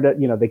movies are,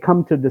 they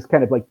come to this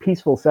kind of like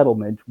peaceful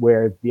settlement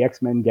where the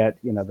X-Men get,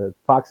 the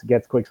Fox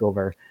gets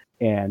Quicksilver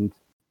and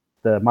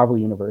the Marvel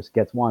Universe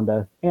gets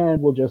Wanda,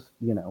 and we'll just,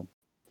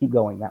 keep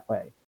going that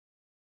way.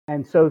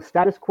 And so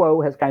status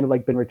quo has kind of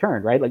like been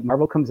returned, right? Like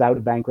Marvel comes out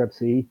of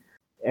bankruptcy.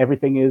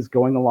 Everything is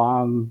going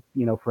along,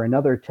 for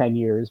another 10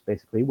 years,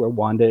 basically, where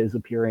Wanda is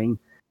appearing.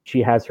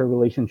 She has her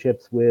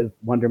relationships with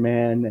Wonder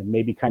Man and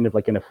maybe kind of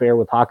like an affair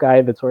with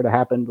Hawkeye that sort of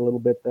happened a little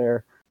bit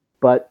there.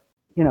 But,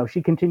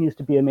 she continues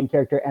to be a main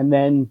character. And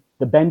then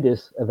the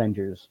Bendis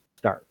Avengers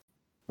start,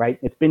 right?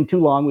 It's been too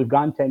long. We've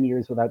gone 10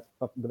 years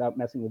without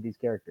messing with these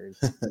characters.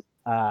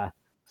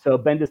 So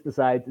Bendis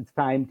decides it's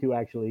time to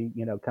actually,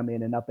 come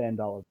in and upend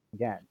all of it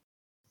again.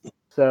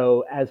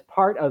 So as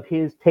part of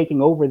his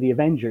taking over the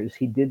Avengers,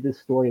 he did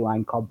this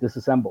storyline called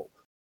Disassembled.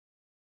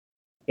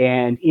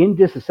 And in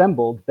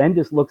Disassembled,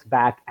 Bendis looks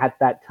back at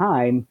that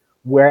time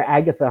where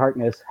Agatha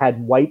Harkness had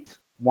wiped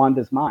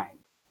Wanda's mind,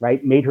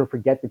 right? Made her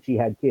forget that she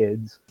had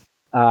kids,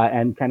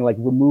 and kind of like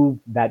removed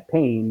that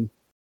pain,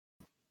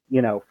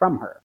 from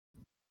her.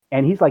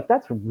 And he's like,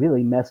 that's a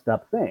really messed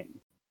up thing.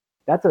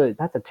 That's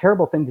a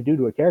terrible thing to do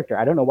to a character.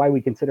 I don't know why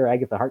we consider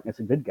Agatha Harkness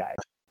a good guy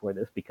for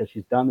this, because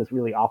she's done this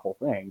really awful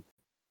thing.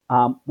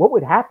 What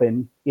would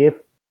happen if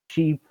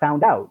she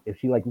found out, if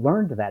she like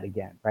learned that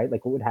again, right?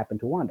 Like what would happen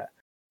to Wanda?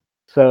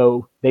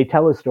 So they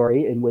tell a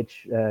story in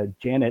which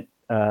Janet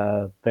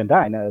Van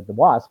Dyne, the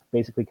Wasp,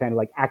 basically kind of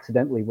like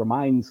accidentally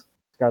reminds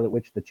Scarlet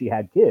Witch that she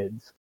had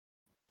kids.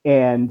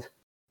 And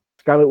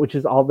Scarlet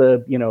Witch's all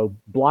the,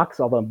 blocks,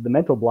 all the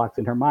mental blocks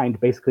in her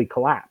mind basically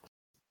collapse.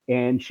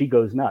 And she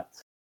goes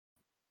nuts.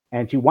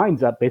 And she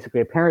winds up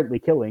basically apparently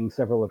killing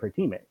several of her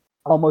teammates.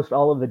 Almost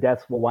all of the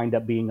deaths will wind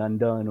up being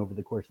undone over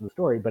the course of the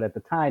story, but at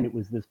the time it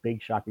was this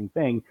big shocking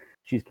thing.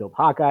 She's killed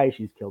Hawkeye,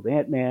 she's killed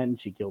Ant-Man,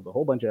 she killed a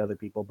whole bunch of other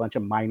people, a bunch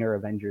of minor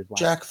Avengers.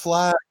 Jack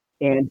Flag.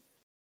 And,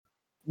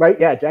 right,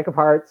 yeah, Jack of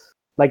Hearts.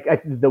 Like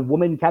the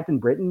woman Captain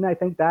Britain, I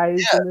think,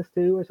 dies in this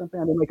too, or something.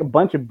 I mean, like a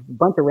bunch of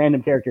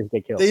random characters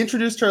get killed. They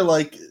introduced her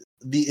like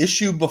the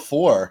issue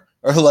before,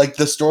 or like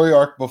the story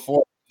arc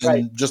before,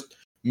 and just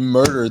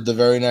murdered the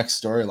very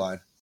next storyline.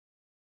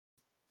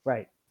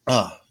 Right.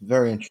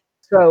 Very interesting.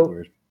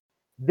 So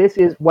this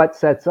is what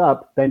sets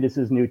up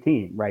Bendis' new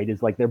team, right?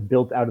 Is like they're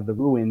built out of the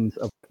ruins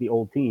of the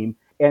old team,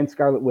 and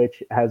Scarlet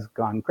Witch has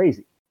gone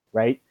crazy,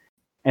 right?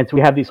 And so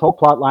we have these whole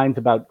plot lines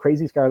about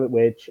crazy Scarlet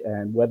Witch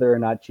and whether or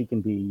not she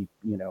can be,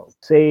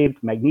 saved.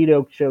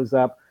 Magneto shows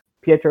up.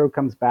 Pietro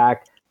comes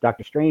back.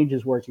 Doctor Strange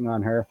is working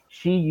on her.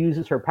 She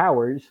uses her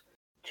powers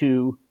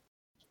to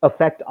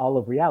affect all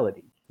of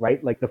reality,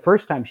 right? Like the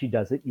first time she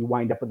does it, you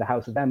wind up with the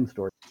House of M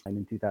storyline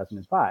in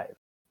 2005,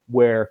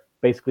 where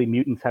basically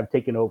mutants have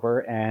taken over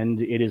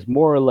and it is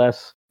more or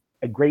less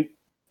a great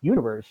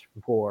universe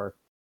for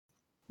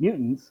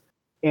mutants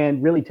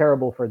and really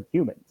terrible for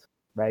humans,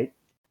 right?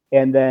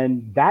 And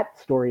then that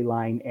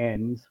storyline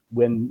ends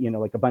when,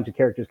 like a bunch of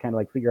characters kind of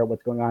like figure out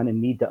what's going on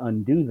and need to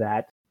undo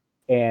that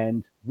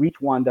and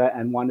reach Wanda.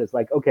 And Wanda's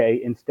like,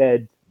 okay,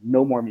 instead,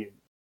 no more mutants.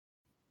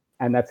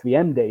 And that's the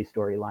M-Day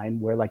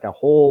storyline where like a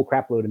whole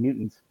crapload of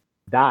mutants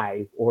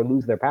die or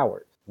lose their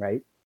powers,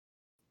 right?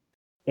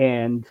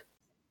 And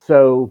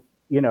so,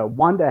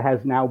 Wanda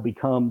has now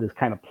become this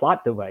kind of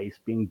plot device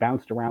being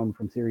bounced around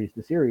from series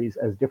to series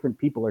as different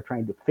people are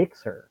trying to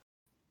fix her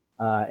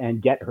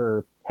and get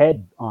her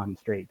head on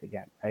straight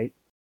again, right?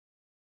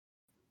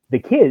 The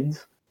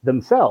kids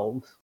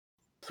themselves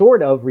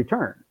sort of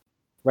return,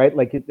 right?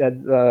 Like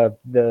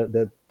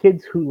the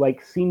kids who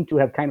like seem to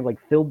have kind of like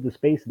filled the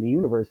space in the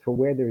universe for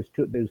where there's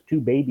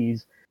two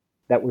babies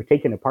that were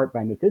taken apart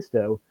by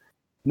Mephisto.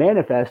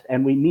 Manifest,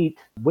 and we meet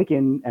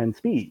Wiccan and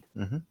Speed,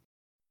 Mm-hmm.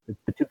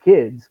 the two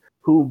kids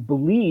who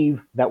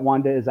believe that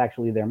Wanda is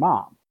actually their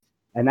mom.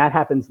 And that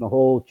happens in the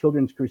whole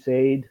Children's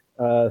Crusade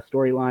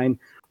storyline,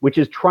 which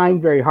is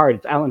trying very hard.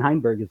 It's Alan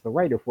Heinberg is the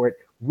writer for it,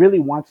 really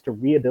wants to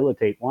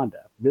rehabilitate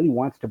Wanda, really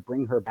wants to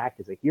bring her back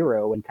as a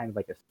hero and kind of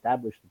like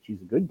establish that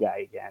she's a good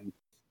guy again,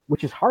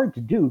 which is hard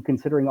to do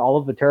considering all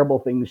of the terrible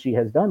things she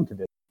has done to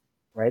this,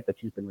 right, that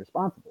she's been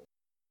responsible.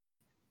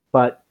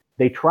 But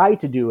they try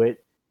to do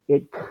it.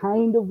 It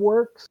kind of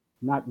works,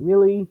 not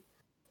really.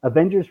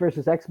 Avengers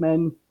versus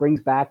X-Men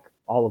brings back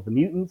all of the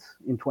mutants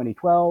in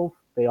 2012.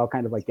 They all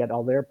kind of like get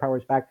all their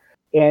powers back.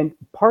 And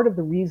part of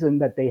the reason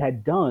that they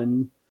had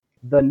done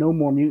the No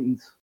More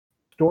Mutants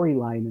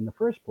storyline in the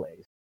first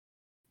place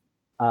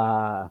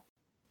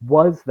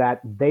was that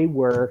they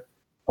were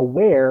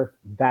aware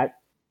that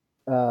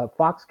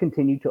Fox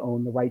continued to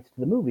own the rights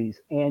to the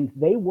movies. And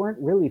they weren't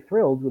really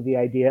thrilled with the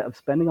idea of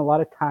spending a lot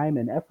of time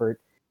and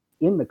effort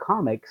in the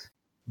comics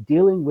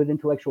dealing with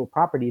intellectual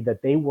property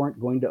that they weren't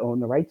going to own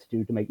the rights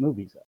to make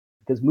movies of.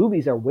 Because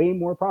movies are way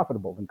more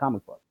profitable than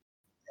comic books,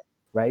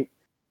 right?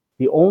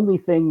 The only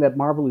thing that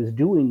Marvel is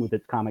doing with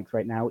its comics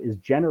right now is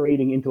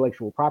generating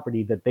intellectual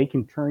property that they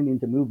can turn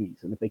into movies.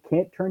 And if they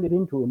can't turn it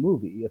into a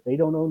movie, if they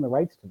don't own the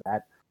rights to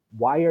that,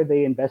 why are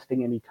they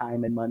investing any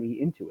time and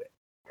money into it?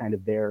 Kind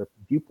of their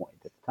viewpoint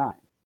at the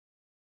time.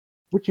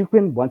 Which you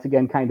can, once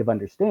again, kind of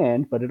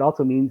understand, but it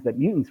also means that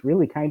mutants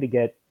really kind of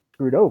get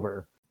screwed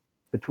over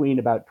between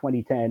about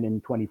 2010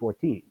 and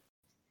 2014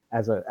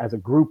 as a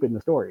group in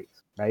the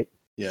stories, right?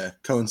 Yeah,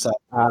 coincide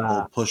with the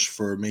whole push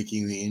for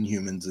making the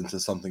Inhumans into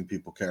something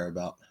people care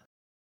about.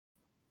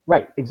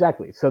 Right,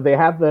 exactly. So they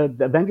have the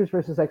Avengers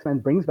versus X-Men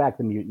brings back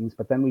the mutants,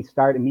 but then we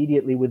start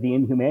immediately with the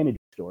Inhumanity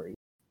story,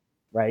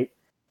 right?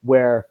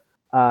 Where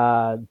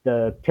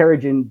the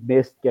Terrigen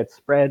mist gets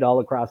spread all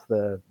across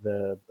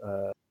the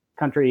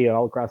country,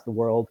 all across the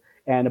world,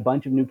 and a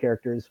bunch of new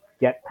characters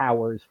get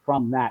powers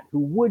from that who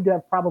would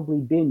have probably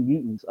been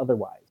mutants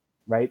otherwise,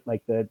 right?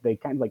 Like they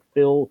kind of like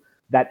fill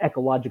that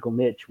ecological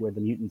niche where the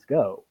mutants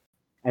go.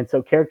 And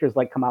so characters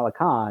like Kamala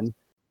Khan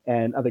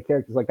and other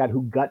characters like that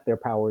who got their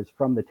powers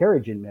from the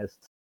Terrigen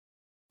mists,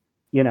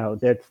 you know,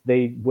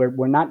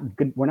 we're not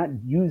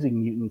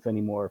using mutants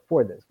anymore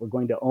for this. We're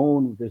going to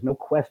own, there's no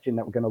question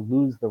that we're going to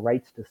lose the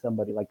rights to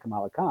somebody like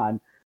Kamala Khan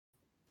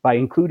by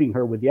including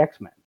her with the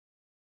X-Men.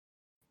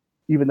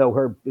 Even though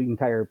her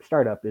entire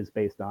startup is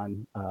based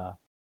on,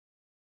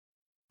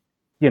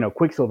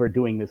 Quicksilver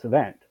doing this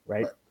event,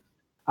 right?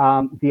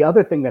 The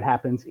other thing that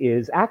happens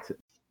is Axis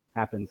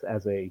happens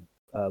as a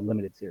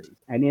limited series.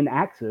 And in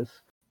Axis,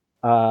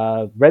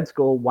 Red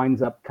Skull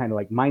winds up kind of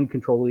like mind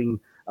controlling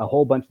a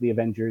whole bunch of the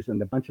Avengers,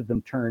 and a bunch of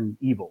them turn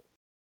evil.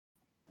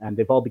 And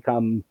they've all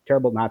become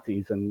terrible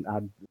Nazis and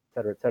et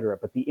cetera, et cetera.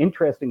 But the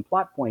interesting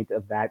plot point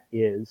of that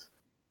is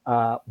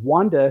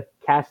Wanda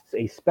casts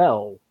a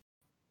spell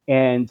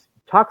and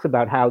talks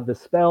about how the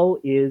spell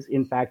is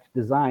in fact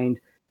designed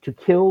to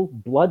kill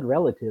blood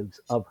relatives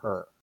of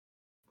her,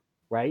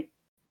 right?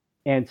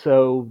 And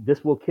so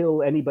this will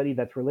kill anybody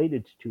that's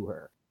related to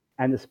her.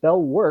 And the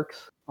spell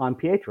works on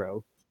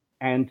Pietro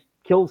and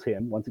kills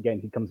him. Once again,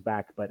 he comes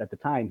back, but at the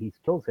time he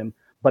kills him,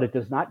 but it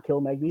does not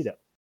kill Magneto.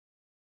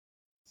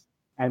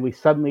 And we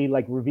suddenly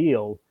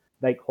reveal,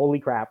 holy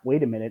crap,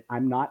 wait a minute,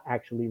 I'm not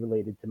actually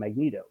related to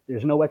Magneto.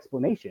 There's no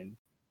explanation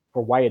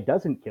for why it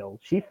doesn't kill.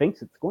 She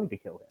thinks it's going to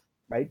kill him,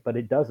 right? But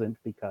it doesn't,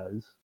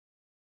 because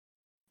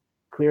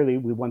clearly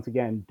we once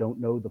again don't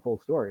know the full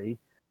story.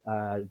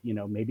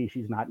 Maybe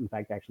she's not in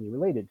fact actually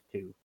related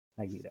to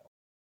Magneto.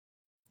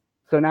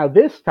 So now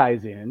this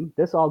ties in,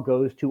 this all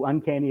goes to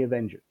Uncanny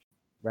Avengers,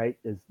 right?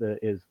 Is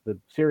the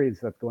series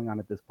that's going on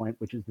at this point,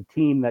 which is the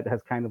team that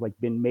has kind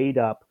of been made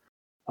up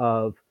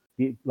of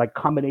the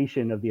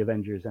combination of the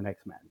Avengers and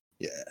X-Men.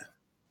 Yeah.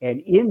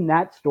 And in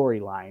that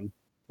storyline,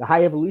 the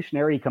High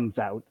Evolutionary comes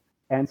out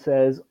and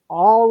says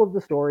all of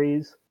the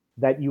stories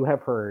that you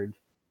have heard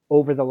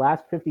over the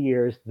last 50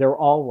 years, they're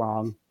all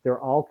wrong, they're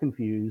all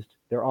confused,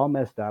 they're all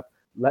messed up.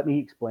 Let me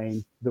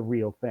explain the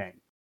real thing.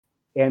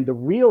 And the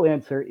real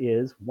answer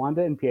is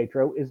Wanda and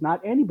Pietro is not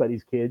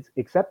anybody's kids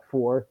except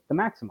for the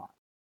Maximons.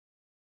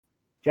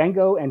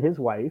 Django and his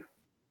wife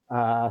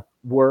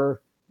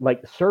were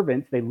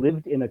servants. They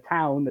lived in a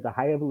town that the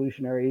High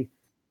Evolutionary,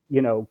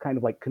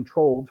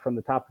 controlled from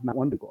the top of Mount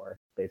Wundagore,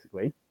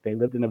 basically. They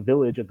lived in a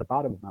village at the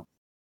bottom of Mount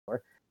Wundagore.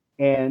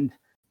 And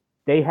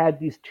they had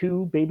these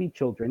two baby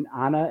children,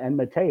 Anna and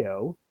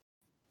Mateo,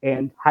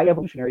 and High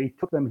Evolutionary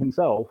took them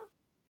himself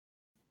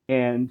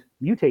and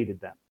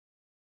mutated them.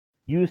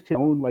 Used his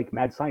own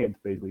mad science,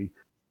 basically,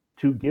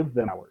 to give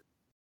them powers.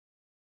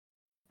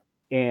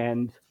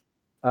 And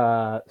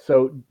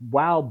so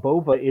while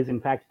Bova is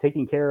in fact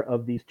taking care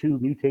of these two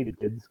mutated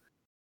kids,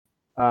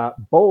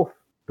 both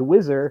the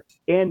Wizard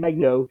and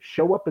Magneto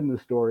show up in the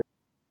story,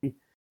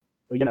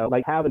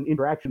 have an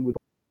interaction with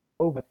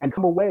Bova and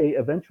come away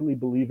eventually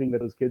believing that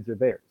those kids are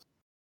theirs.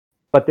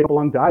 But they don't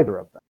belong to either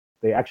of them.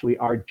 They actually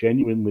are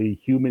genuinely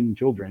human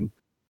children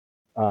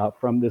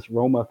from this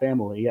Roma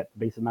family at the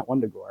base of Mount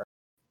Wundagore.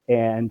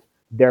 And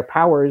their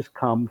powers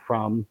come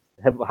from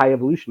High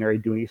Evolutionary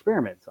doing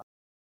experiments.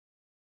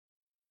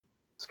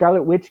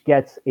 Scarlet Witch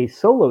gets a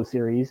solo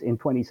series in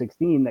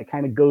 2016 that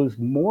kind of goes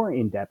more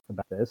in depth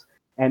about this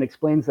and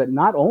explains that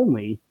not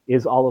only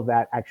is all of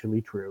that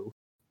actually true,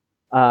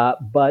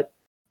 but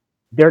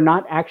they're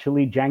not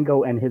actually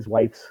Django and his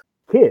wife's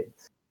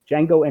kids.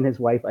 Django and his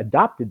wife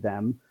adopted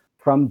them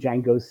from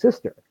Django's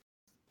sister,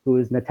 who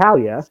is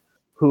Natalia,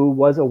 who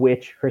was a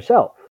witch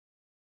herself.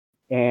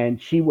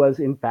 And she was,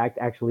 in fact,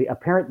 actually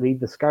apparently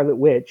the Scarlet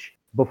Witch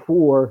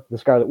before the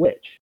Scarlet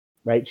Witch,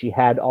 right? She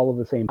had all of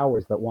the same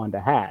powers that Wanda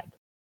had.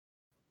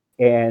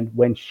 And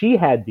when she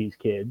had these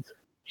kids,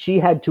 she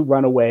had to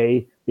run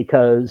away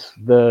because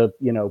the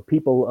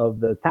people of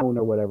the town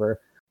or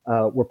whatever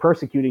were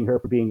persecuting her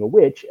for being a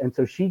witch, and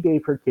so she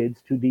gave her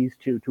kids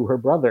to her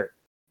brother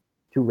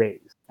to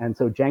raise. And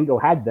so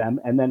Django had them,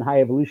 and then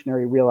High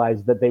Evolutionary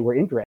realized that they were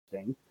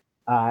interesting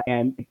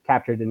and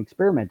captured and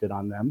experimented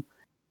on them.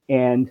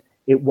 And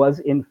it was,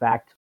 in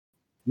fact,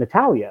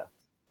 Natalia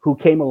who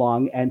came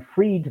along and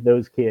freed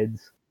those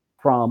kids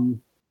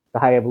from the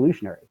High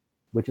Evolutionary,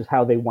 which is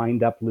how they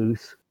wind up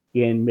loose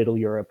in Middle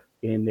Europe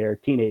in their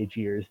teenage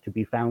years to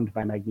be found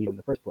by Magneto in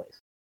the first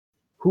place.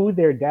 Who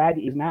their dad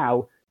is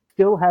now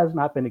still has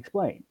not been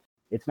explained.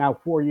 It's now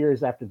 4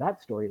 years after that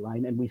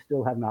storyline, and we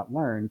still have not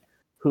learned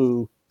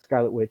who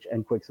Scarlet Witch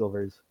and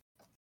Quicksilver's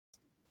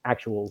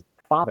actual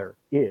father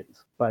is.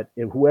 But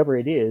whoever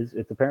it is,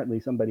 it's apparently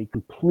somebody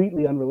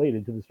completely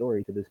unrelated to the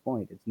story to this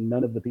point. It's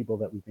none of the people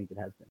that we think it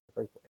has been in the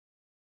first place.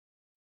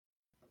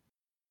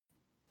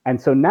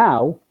 And so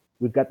now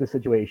we've got the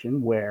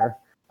situation where,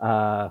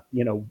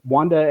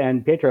 Wanda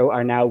and Pietro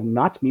are now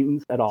not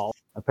mutants at all,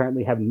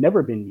 apparently have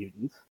never been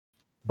mutants,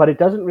 but it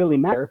doesn't really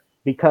matter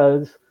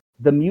because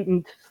the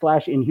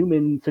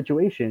mutant/inhuman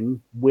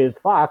situation with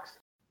Fox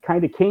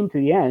kind of came to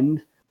the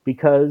end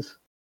because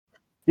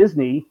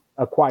Disney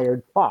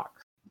acquired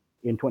Fox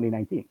in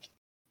 2019,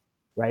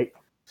 right?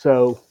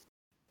 So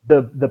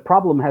the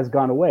problem has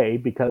gone away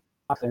because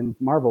Fox and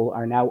Marvel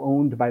are now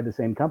owned by the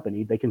same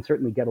company. They can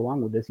certainly get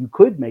along with this. You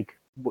could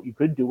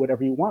do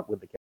whatever you want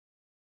with the character.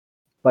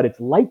 But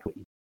it's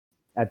likely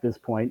at this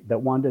point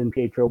that Wanda and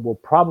Pietro will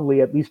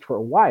probably, at least for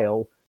a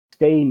while,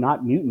 stay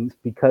not mutants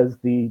because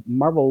the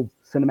Marvel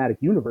Cinematic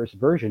Universe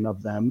version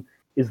of them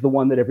is the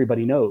one that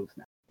everybody knows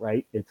now,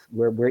 right?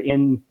 We're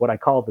in what I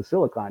call the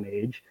Silicon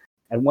Age,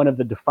 and one of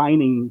the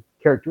defining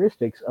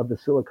characteristics of the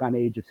Silicon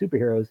Age of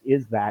superheroes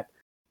is that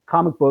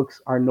comic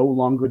books are no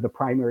longer the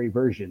primary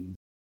version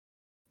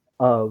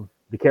of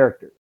the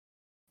characters.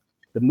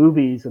 The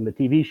movies and the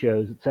TV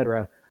shows,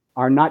 etc.,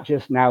 are not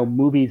just now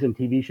movies and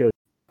TV shows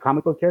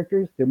comic book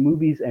characters, they're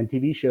movies and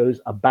TV shows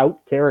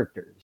about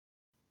characters.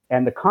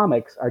 And the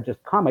comics are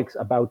just comics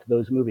about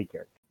those movie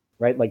characters,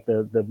 right? Like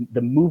the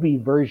movie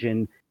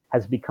version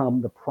has become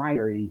the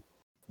primary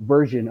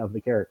version of the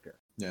character.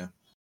 Yeah.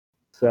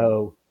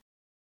 So,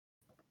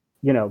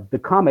 the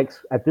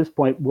comics at this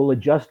point will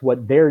adjust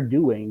what they're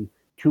doing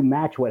to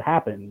match what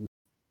happens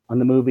on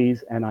the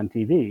movies and on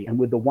TV. And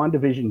with the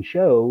WandaVision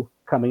show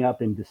coming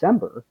up in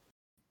December,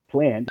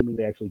 planned, I mean,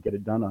 they actually get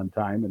it done on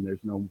time and there's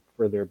no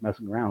further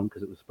messing around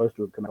because it was supposed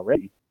to have come out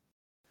already.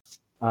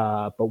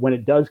 But when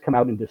it does come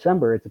out in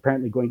December, it's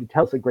apparently going to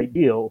tell us a great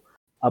deal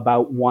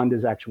about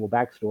Wanda's actual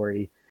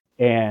backstory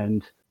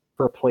and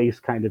her place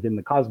kind of in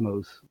the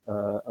cosmos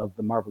of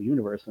the Marvel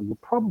Universe. And we'll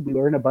probably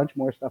learn a bunch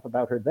more stuff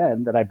about her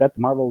then that I bet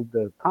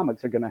the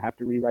comics are going to have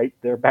to rewrite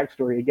their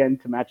backstory again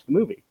to match the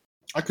movie.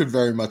 I could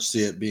very much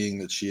see it being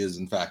that she is,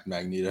 in fact,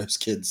 Magneto's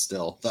kid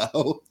still,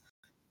 though.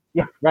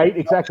 Yeah, right.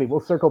 Exactly.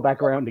 We'll circle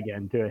back around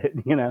again to it,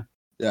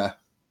 Yeah.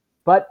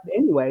 But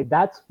anyway,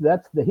 that's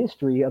the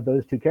history of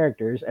those two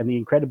characters and the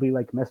incredibly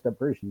messed up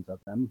versions of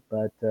them.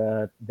 But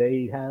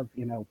they have,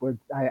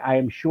 I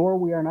am sure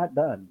we are not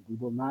done. We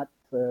will not.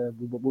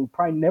 We'll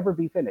probably never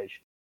be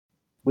finished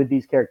with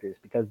these characters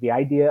because the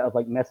idea of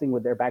messing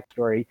with their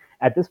backstory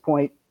at this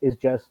point is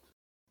just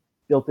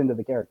built into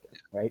the character,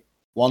 right?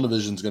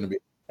 WandaVision's going to be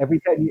every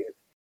 10 years.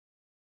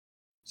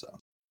 So.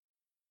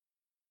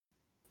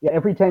 Yeah,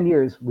 every 10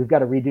 years, we've got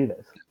to redo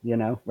this,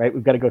 right?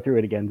 We've got to go through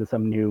it again to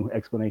some new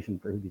explanation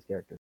for these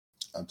characters.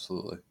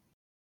 Absolutely.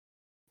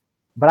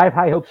 But I have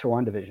high hopes for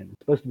WandaVision. It's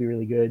supposed to be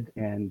really good,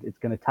 and it's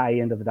going to tie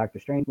into the Doctor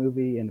Strange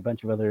movie, and a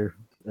bunch of other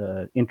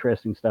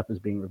interesting stuff is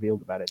being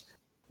revealed about it.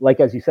 Like,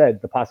 as you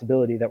said, the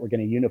possibility that we're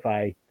going to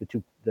unify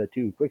the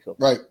two Quicksilver.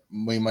 Right.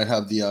 We might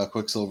have the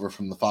Quicksilver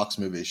from the Fox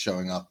movie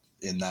showing up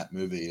in that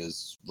movie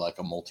as like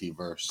a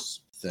multiverse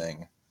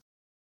thing,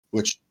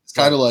 which is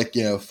kind of like,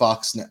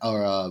 Fox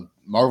or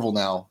Marvel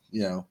now,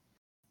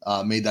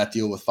 made that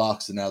deal with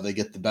Fox, and now they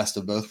get the best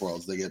of both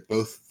worlds. They get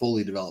both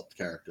fully developed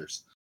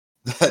characters.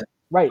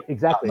 Right,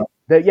 exactly.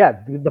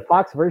 The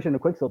Fox version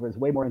of Quicksilver is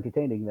way more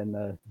entertaining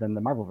than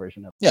the Marvel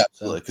version of it. Yeah,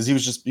 absolutely, because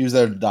he was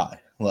there to die,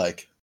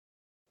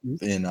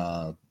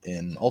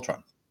 in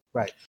Ultron.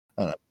 Right.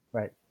 I don't know.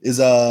 Right. Is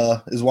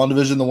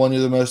WandaVision the one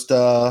you're the most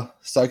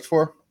psyched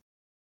for?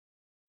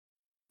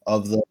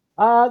 Of the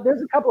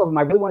there's a couple of them.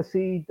 I really want to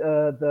see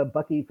the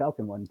Bucky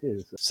Falcon one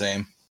too. So.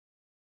 Same.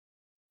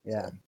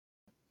 Yeah.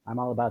 I'm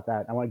all about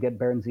that. I want to get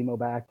Baron Zemo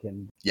back,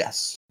 and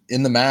Yes,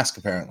 in the mask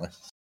apparently.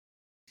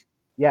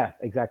 yeah,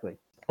 exactly.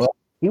 Well-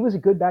 he was a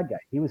good bad guy.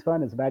 He was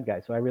fun as a bad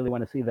guy, so I really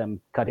want to see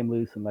them cut him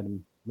loose and let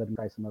him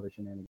try some other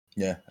shenanigans.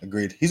 Yeah,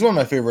 agreed. He's one of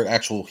my favorite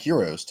actual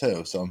heroes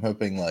too. So I'm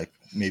hoping like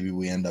maybe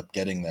we end up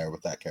getting there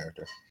with that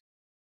character.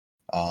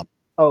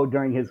 Oh,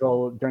 during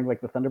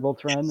like the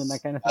Thunderbolts run and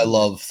that kind of thing. I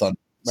love Thunder.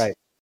 Right.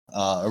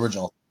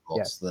 Original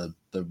Thunderbolts.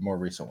 The more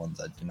recent ones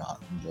I do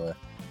not enjoy.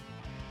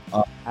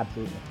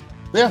 Absolutely.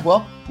 Yeah,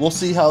 well, we'll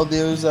see how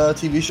those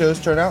TV shows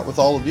turn out with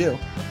all of you.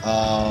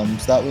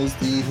 So that was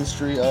the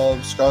history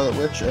of Scarlet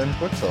Witch and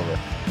Quicksilver.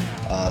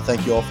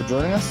 Thank you all for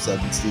joining us. I've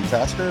been Steve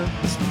Tasker.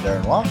 This has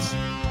been Darren Watts.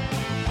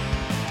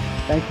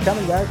 Thanks for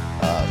coming, guys.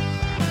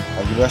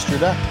 Have a good rest of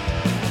your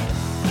day.